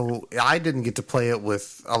like it, so I didn't get to play it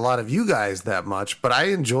with a lot of you guys that much, but I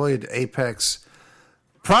enjoyed Apex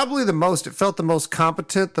probably the most. It felt the most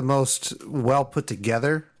competent, the most well put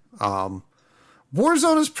together.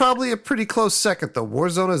 Warzone is probably a pretty close second, though.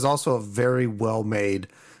 Warzone is also a very well made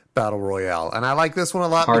battle royale, and I like this one a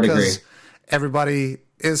lot because everybody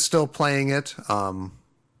is still playing it.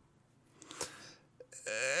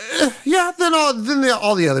 Yeah, then all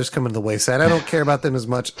the others come into the wayside. I don't care about them as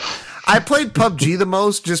much. I played PUBG the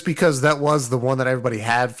most just because that was the one that everybody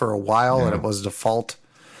had for a while, and it was default.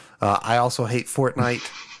 I also hate Fortnite.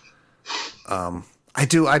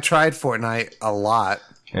 I tried Fortnite a lot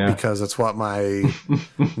because it's what my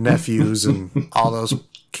nephews and all those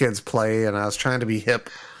kids play, and I was trying to be hip.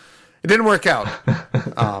 It didn't work out.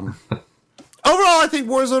 Overall, I think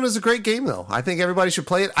Warzone is a great game, though. I think everybody should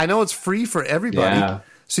play it. I know it's free for everybody. Yeah.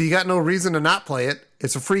 So you got no reason to not play it.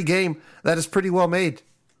 It's a free game that is pretty well made.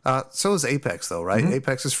 So is Apex, though, right? Mm-hmm.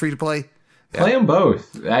 Apex is free to play. Yeah. Play them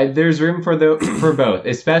both. There's room for both,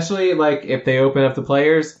 especially like if they open up the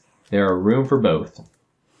players. There are room for both.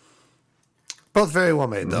 Both very well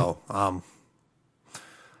made, though.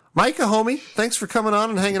 Micah, homie, thanks for coming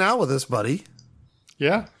on and hanging out with us, buddy.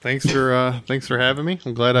 Yeah, thanks for having me.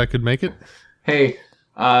 I'm glad I could make it. Hey,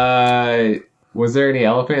 was there any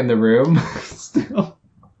elephant in the room? Still.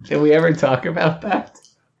 Can we ever talk about that?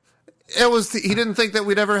 It was. He didn't think that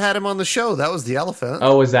we'd ever had him on the show. That was the elephant.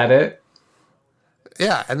 Oh, was that it?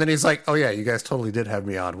 Yeah, and then he's like, "Oh yeah, you guys totally did have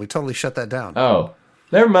me on. We totally shut that down." Oh,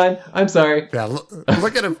 never mind. I'm sorry. Yeah,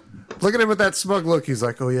 look at him. Look at him with that smug look. He's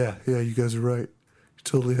like, "Oh yeah, you guys are right. You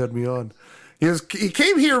totally had me on." He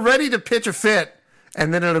came here ready to pitch a fit,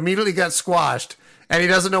 and then it immediately got squashed, and he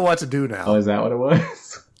doesn't know what to do now. Oh, is that what it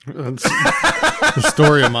was? That's the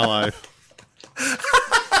story of my life.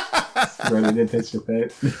 Ready to pitch a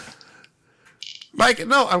fit. Mike,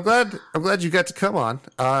 no, I'm glad you got to come on.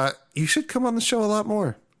 You should come on the show a lot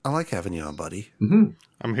more. I like having you on, buddy. Mm-hmm.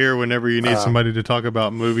 I'm here whenever you need somebody to talk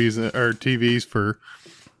about movies or TVs for,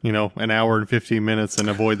 an hour and 15 minutes and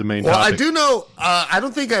avoid the main topic. Well, I do know, I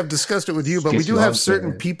don't think I've discussed it with you, but we do have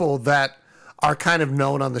certain people that are kind of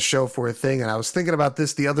known on the show for a thing. And I was thinking about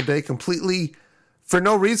this the other day completely for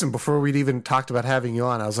no reason before we'd even talked about having you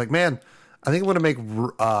on. I was like, man, I think I'm going to make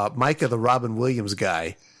Micah the Robin Williams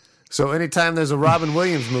guy. So anytime there's a Robin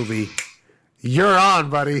Williams movie, you're on,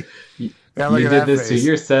 buddy. Yeah, you did this to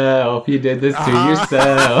yourself. You did this to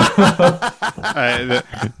yourself.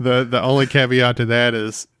 The only caveat to that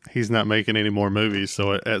is he's not making any more movies,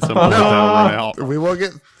 so at some point that'll run out. We will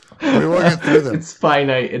get through them. It's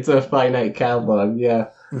finite. It's a finite catalog. Yeah.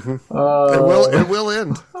 Mm-hmm. It will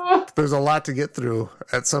end. There's a lot to get through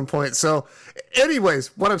at some point. So,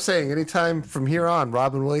 anyways, what I'm saying, anytime from here on,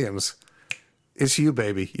 Robin Williams, it's you,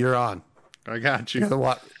 baby. You're on. I got you.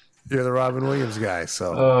 You're the Robin Williams guy.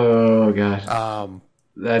 So. Oh gosh.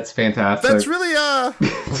 That's fantastic. That's really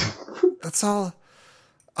that's all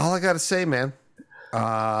I got to say, man.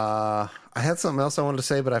 I had something else I wanted to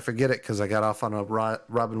say, but I forget it because I got off on a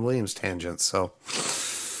Robin Williams tangent. So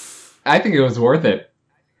I think it was worth it.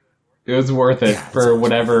 It was worth it for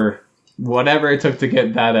whatever it took to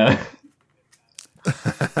get that.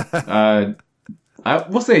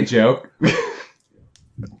 We'll say joke.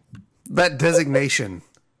 That designation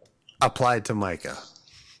applied to Micah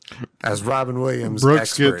as Robin Williams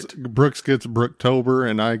Brooks expert. gets Brooktober,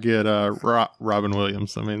 and I get Robin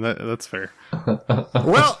Williams. I mean, that's fair.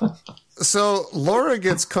 Well, so Laura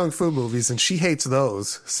gets kung fu movies, and she hates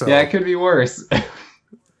those. So Yeah, it could be worse.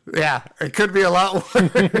 yeah, it could be a lot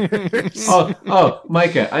worse. Oh,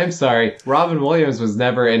 Micah, I'm sorry. Robin Williams was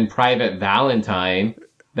never in Private Valentine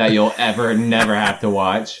that you'll never have to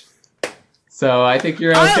watch. So I think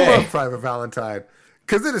you're okay. I love Private Valentine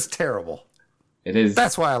because it is terrible. It is.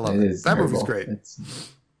 That's why I love it. That movie's terrible. great.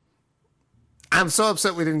 I'm so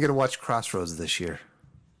upset we didn't get to watch Crossroads this year.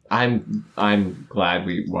 I'm glad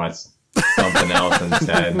we watched something else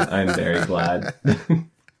instead. I'm very glad.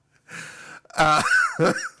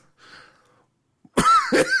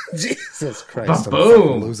 Jesus Christ!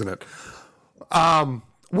 Boom. I'm losing it.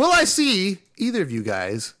 Will I see either of you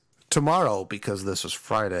guys tomorrow? Because this is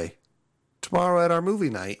Friday. Tomorrow at our movie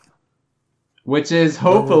night, Which is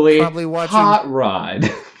hopefully probably watching- Hot Rod.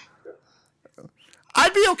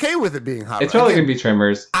 I'd be okay with it being hot. It's probably going to be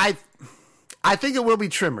Trimmers. I think it will be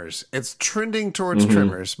Trimmers. It's trending towards Mm-hmm.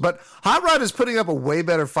 Trimmers, but Hot Rod is putting up a way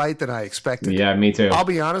better fight than I expected. Yeah, me too. I'll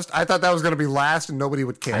be honest. I thought that was going to be last and nobody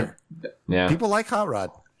would care. Yeah. People like Hot Rod.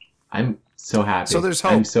 I'm so happy. So there's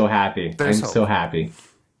hope. I'm so happy. There's I'm hope. so happy.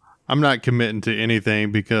 I'm not committing to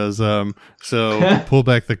anything because so pull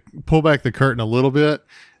back the curtain a little bit.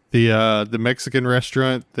 The Mexican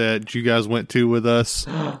restaurant that you guys went to with us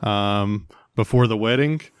before the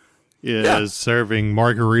wedding is serving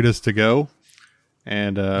margaritas to go,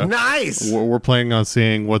 and Nice. we're planning on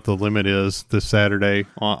seeing what the limit is this Saturday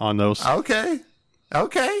on those. Okay.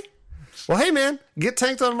 Well, hey, man, get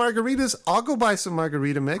tanked on margaritas. I'll go buy some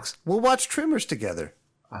margarita mix. We'll watch Trimmers together.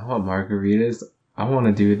 I want margaritas. I want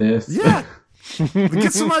to do this. Yeah.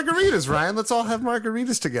 Get some margaritas, Ryan. Let's all have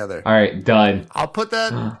margaritas together. All right, done. I'll put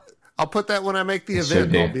that when I make the should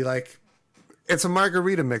event. be. I'll be like, it's a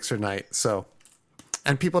margarita mixer night. So,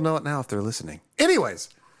 and people know it now if they're listening. Anyways,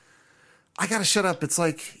 I got to shut up. It's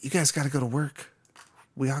like, you guys got to go to work.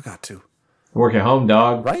 We all got to. Work at home,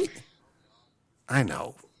 dog. Right? I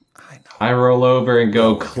know. I roll over and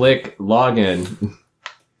go click login.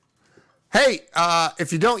 Hey,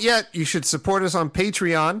 if you don't yet, you should support us on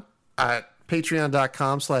Patreon at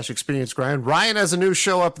patreon.com/experiencegrind. Ryan has a new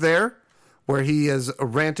show up there where he is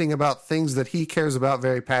ranting about things that he cares about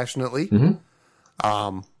very passionately.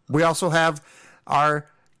 We also have our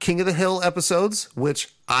King of the Hill episodes,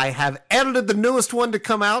 which I have edited the newest one to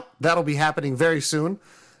come out. That'll be happening very soon.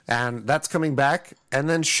 And that's coming back. And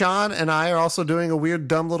then Sean and I are also doing a weird,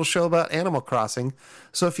 dumb little show about Animal Crossing.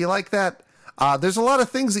 So if you like that, there's a lot of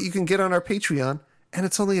things that you can get on our Patreon, and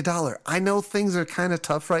it's only $1. I know things are kind of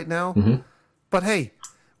tough right now, but hey,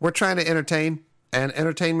 we're trying to entertain, and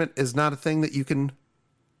entertainment is not a thing that you can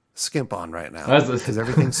skimp on right now because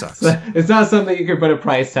everything sucks. It's not something you can put a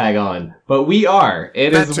price tag on, but we are.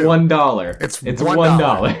 It is $1. It's $1.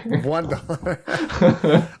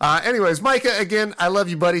 $1. Anyways, Micah, again, I love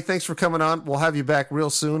you, buddy. Thanks for coming on. We'll have you back real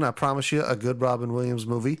soon. I promise you a good Robin Williams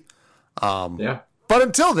movie. Yeah. But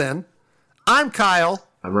until then, I'm Kyle.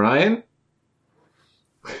 I'm Ryan.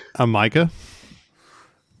 I'm Micah.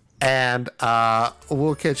 And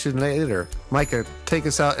we'll catch you later. Micah, take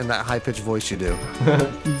us out in that high-pitched voice you do.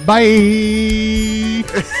 Bye.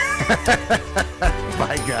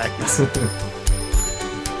 Bye, guys.